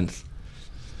 27th?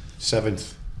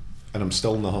 7th, and I'm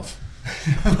still in the huff.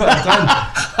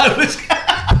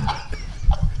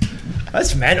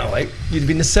 That's mental, like. You'd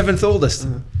been the 7th oldest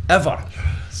ever.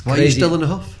 It's Why are you crazy. still in the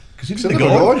huff? Because he So didn't they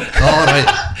go were on. on. Oh, right.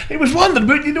 He was wondering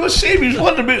about, same, he was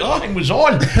wondering about, nothing was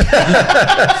on.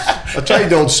 I tried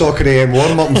the old soccer AM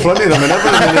warm up in front of them and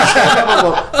everything.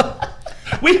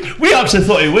 We actually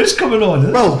thought he was coming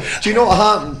on. Well, do you know what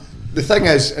happened? The thing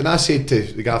is, and I said to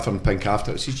the gaffer in Pink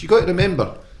after, I said, you got to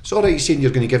remember, it's alright saying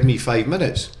you're going to give me 5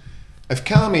 minutes. If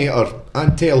Cammy or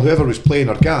Antel, whoever was playing,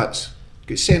 or Gats,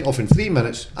 gets sent off in 3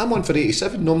 minutes, I'm on for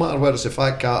 87, no matter whether it's a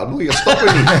fat cat or no, you're stuck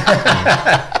with me.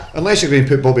 Unless you're going to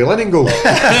put Bobby Lynn in goal.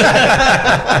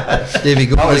 Davey,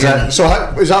 go Was again.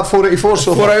 that 484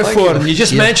 so 4 far? out of Thank 4. you. And you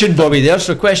just mentioned Bobby there.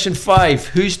 So question 5.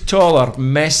 Who's taller,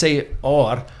 Messi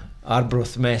or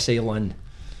Arbroath Messi Lynn?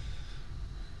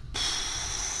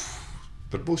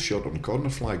 They're both short on corner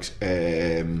flags.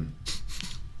 I'm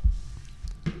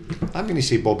going to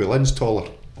say Bobby Lynn's taller.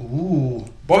 Ooh.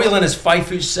 Bobby Lynn is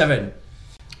 5'7",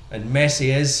 and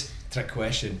Messi is, trick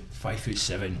question,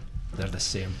 5'7". They're the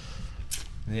same.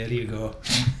 There you go.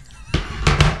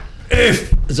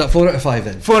 Is that 4 out of 5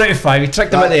 then? 4 out of 5. You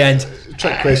tricked him at the end.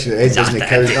 Trick question at the end doesn't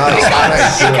count.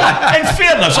 In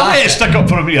fairness, I let it stick up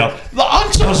from here. The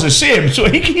answer's the same, so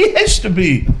he has to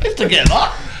be. He has to get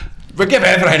that. We'll give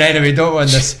everything anyway, don't we, on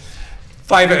this?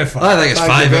 5 out of 5. I think it's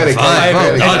Thank 5 you, out very of 5. kind, Well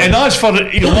very done. kind. And as for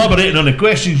elaborating on the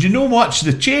questions, you know what's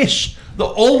the chase? They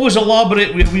always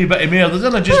elaborate with a wee bit of more. They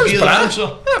didn't just give you the answer.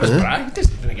 That was Brad. He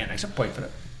doesn't get an extra point for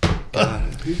it.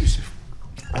 Who was the,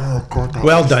 oh God! that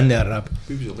Well was- done there, Rab.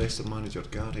 Who was the Leicester manager?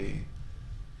 Gary.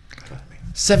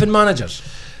 7 managers.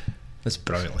 That's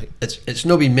brilliant. Like. It's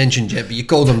not been mentioned yet, but you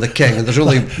called him the king, and there's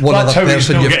only one That's other how we person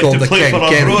still you've get called to the play king, for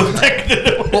Ken. Arbroath.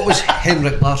 What was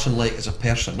Henrik Larsson like as a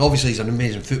person? Obviously, he's an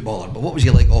amazing footballer, but what was he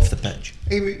like off the pitch?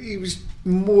 He was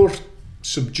more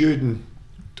subdued and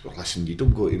listen, you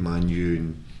don't go to Man U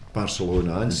and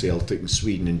Barcelona and Celtic and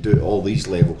Sweden and do it all these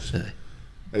levels.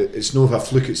 It's no a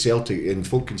fluke at Celtic, and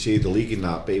folk can say the league and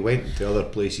that, but he went to other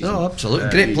places. Oh, absolutely,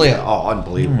 great player.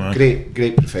 Unbelievable,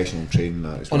 great professional training.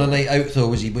 That as well. On a night out though,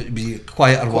 was he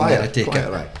quieter one night? I take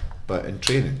it. Right. But in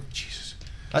training, Jesus,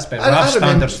 that's better. Our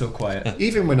standards so quiet.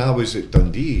 Even when I was at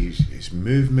Dundee, his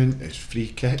movement, his free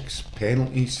kicks,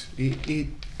 penalties, he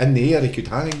in the air he could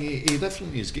hang. He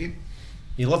different in his game.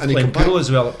 He loved playing pool as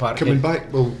well at Parkhead. Coming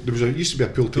back, well, used to be a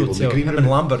pool table in the green room. Him and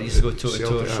Lambert used to go toe to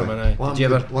toe from an eye.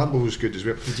 Lambert was good as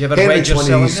well. Did you ever wedge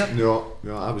yourself in there? No,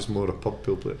 I was more a pub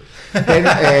pool player.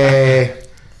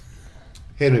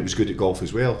 Henrik was good at golf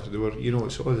as well. They were,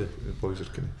 it's all the boys are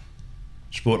kind of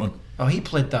Sporting. Oh, he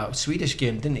played that Swedish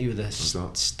game, didn't he, with a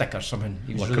stick or something?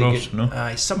 He was really good.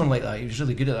 No? Something like that. He was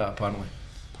really good at that, apparently.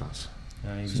 pass.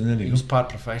 He was part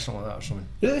professional at that or something.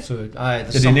 Really? So, did he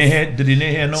not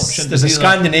have an option? There's a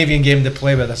Scandinavian game to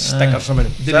play with a stick or something.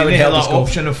 Did he have that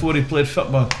option before he played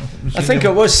football? I think it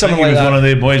was something like that. He was one of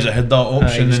the boys that had that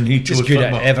option, and he chose just good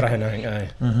football. at everything, I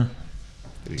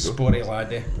think. Sporty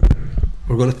lad, eh?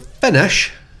 We're going to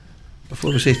finish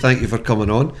before we say thank you for coming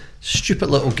on.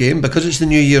 Stupid little game because it's the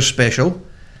New Year special.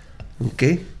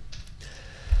 Okay,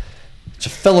 it's a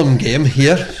film game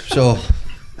here, so.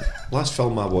 Last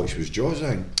film I watched was Jaws,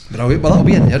 I think. Brilliant. Well, that'll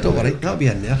be in there, don't worry. That'll be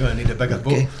in there. I need a bigger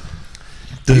boat.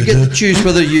 You get to choose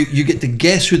whether you get to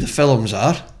guess who the films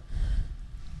are,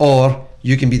 or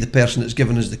you can be the person that's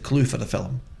given us the clue for the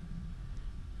film.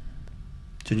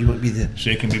 So do you want to be the... So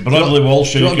you can be Bradley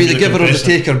Walsh. You want to be the giver or the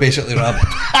taker, basically, Rab?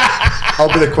 I'll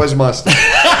be the quizmaster.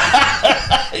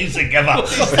 He's a giver.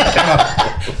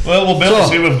 Well, we'll better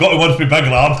say we've got to want to be big,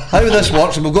 Rab. How this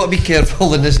works, and we've got to be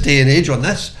careful in this day and age on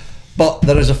this, but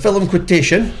there is a film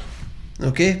quotation,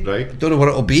 okay? Right. Don't know what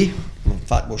it'll be. In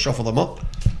fact, we'll shuffle them up.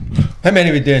 How many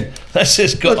are we doing? This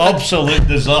has got absolute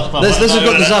disaster. This has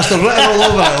got disaster written all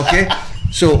over it, okay?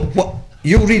 So, what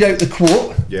you'll read out the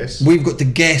quote. Yes. We've got to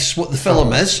guess what the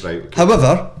film is. Right, okay.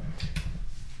 However,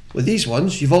 with these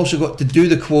ones, you've also got to do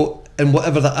the quote in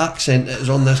whatever the accent is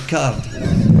on this card.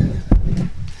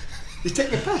 You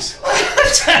take the piss.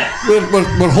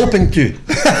 We're hoping to.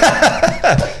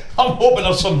 I'm hoping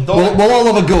there's some dog. We'll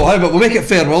all have a go. How about we'll make it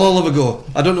fair? We'll all have a go.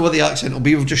 I don't know what the accent will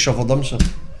be. We've just shuffled them, so.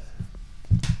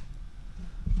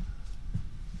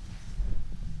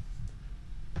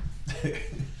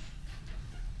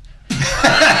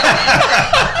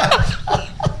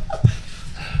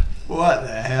 What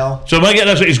the hell? So am I getting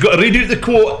this? He's got to read out the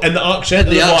quote in the accent.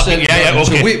 The accent. Yeah,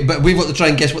 okay. So we've got to try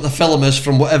and guess what the film is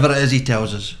from whatever it is he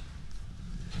tells us.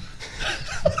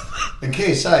 In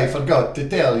case I forgot to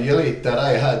tell you later, I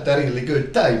had a really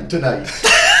good time tonight.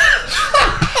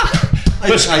 I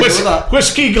know that.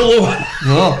 Whiskey galore.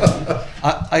 No,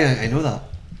 I know that.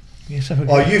 Yes, I forget.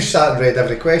 Oh, you've sat and read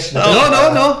every question.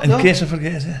 No. In case I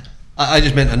forget it. I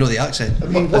just meant I know the accent. I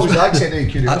mean, what was the accent out of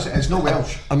curiosity? It's no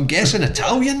Welsh. I'm guessing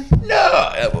Italian. No,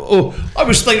 I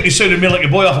was thinking he sounded more like a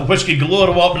boy off of Whiskey Galore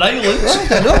of Wapping Islands.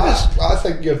 I know. I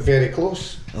think you're very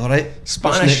close. All right.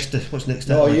 Spanish. What's next?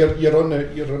 No, Italy? you're on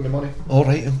the money. All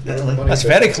right. Italy. That's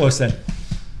very close then.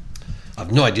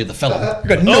 I've no idea the film. I've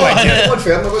got no idea. Come on,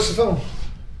 fair enough, what's the film?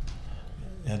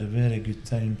 You had a very good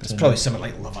time. It's probably something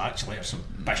like Love Actually or some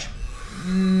bish.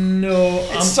 No,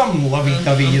 It's some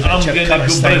lovey-dovey I'm going to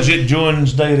go Bridget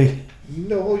Jones' Diary.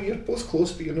 No, you're both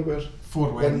close, but you're nowhere.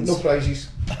 4 wins. No prizes.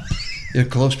 You're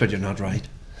close, but you're not right.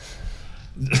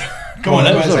 Come on,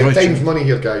 It's like right. time's money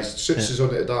here, guys. Suits is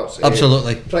on it at darts.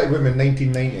 Absolutely. Pretty Women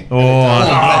 1990.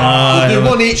 We'll do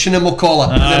one each and then we'll call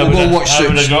it. And then we'll go and watch I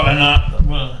would have Suits. gotten that.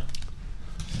 Well,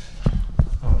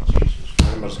 oh, Jesus.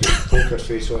 Hammer's got poker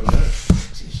face on now.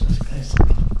 Jesus Christ.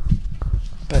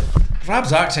 But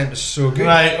Rab's accent was so good.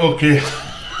 Right, okay.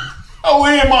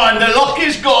 Away, man, the luck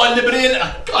is gone, the brain.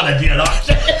 I can't do that.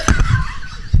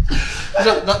 Is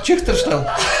that Chifter still?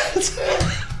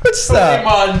 What's Away, that?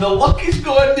 man, the luck is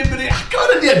gone, the brain. I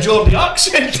can't do a Geordie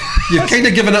accent. You're kind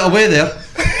of giving it away there.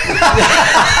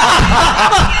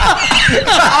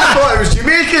 I thought it was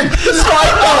Jamaican.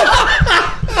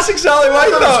 That's exactly what I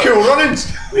That was thought. cool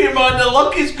runnings. Wait, man, the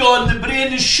luck is gone, the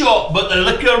brain is shot, but the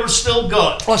liquor was still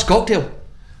got. Oh, it's Cocktail.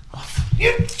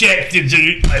 You checked it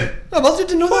out. I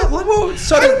didn't know that one. Whoa,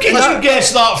 sorry. How can you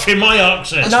guess that from my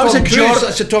accent? That was Tom a Cruise. Geordie-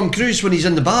 That's a Tom Cruise when he's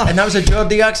in the bar. And that was a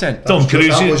Geordie accent. Tom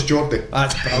Cruise. That was Geordie.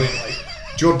 That's brilliant. Like.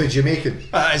 Geordie Jamaican.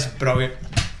 That is brilliant.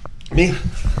 Me?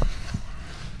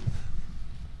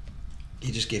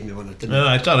 He just gave me one, didn't he?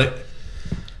 No, it's alright.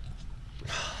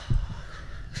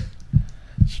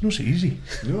 It's not so easy.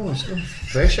 No, it's not.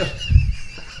 Pressure.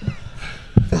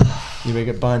 You make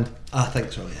it banned. I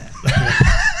think so, yeah.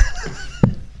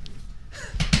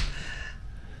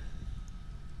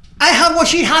 what's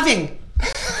she having?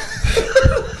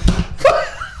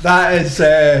 That is.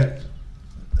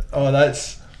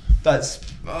 That's.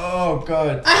 Oh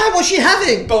God. What's she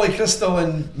having? Billy Crystal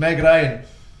and Meg Ryan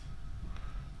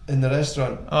in the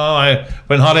restaurant. Oh, aye.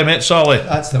 When Harry met Sally.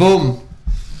 That's the Boom.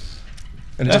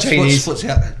 And it's Chinese. What's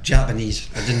Japanese?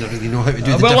 I didn't really know how to do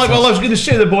the Well, difference. I was going to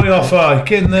say the boy off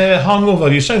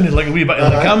Hangover. You sounded like a wee bit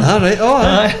of the camp. All right. Oh,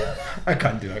 aye. I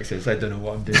can't do accents. I don't know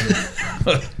what I'm doing.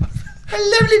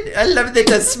 I love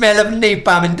the smell of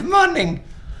napalm in the morning.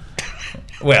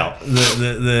 Well,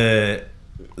 the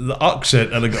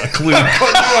accent, and I got a clue.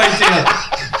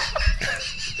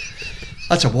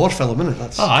 That's a war film, isn't it?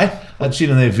 That's Aye, I'd seen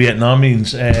in the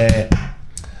Vietnamese.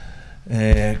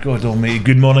 God almighty,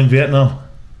 Good Morning Vietnam.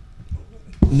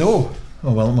 No.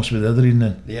 Oh well, it must be the other evening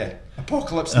then. Yeah.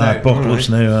 Apocalypse Now. Apocalypse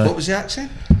Now. What was the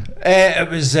accent? It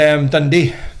was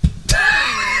Dundee.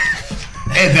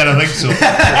 I think so.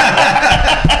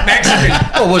 Mexican.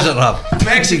 What was it, Rab?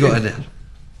 Mexico got in there.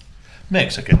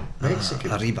 Mexican.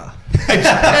 Arriba.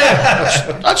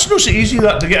 That's not so easy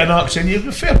that to get an accent. You've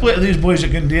got fair play to these boys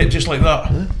that can do it just like that.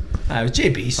 It was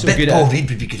JB. So Bet good Paul at it. Reid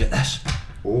would be good at this.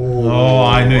 Oh,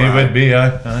 I knew he would be.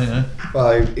 Aye.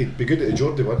 Aye, he'd be good at the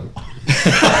Geordie one.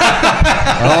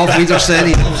 Oh, Wiedersehen.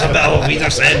 He loves a bit of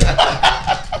Wiedersehen.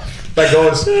 Big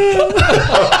Oz.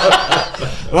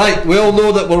 Right, we all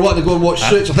know that we're wanting to go and watch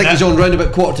Suits. I think he's on round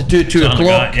about 1:45, 2 Something o'clock.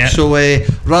 like that, yeah. So,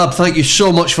 Rab, thank you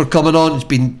so much for coming on. It's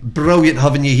been brilliant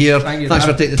having you here. Thank you, Thanks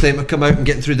Rab. for taking the time to come out and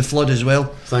getting through the flood as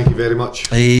well. Thank you very much.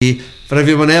 For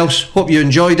everyone else, hope you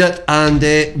enjoyed it, and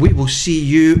we will see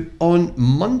you on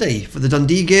Monday for the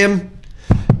Dundee game.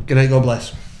 Good night, God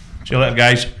bless. See you later,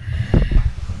 guys.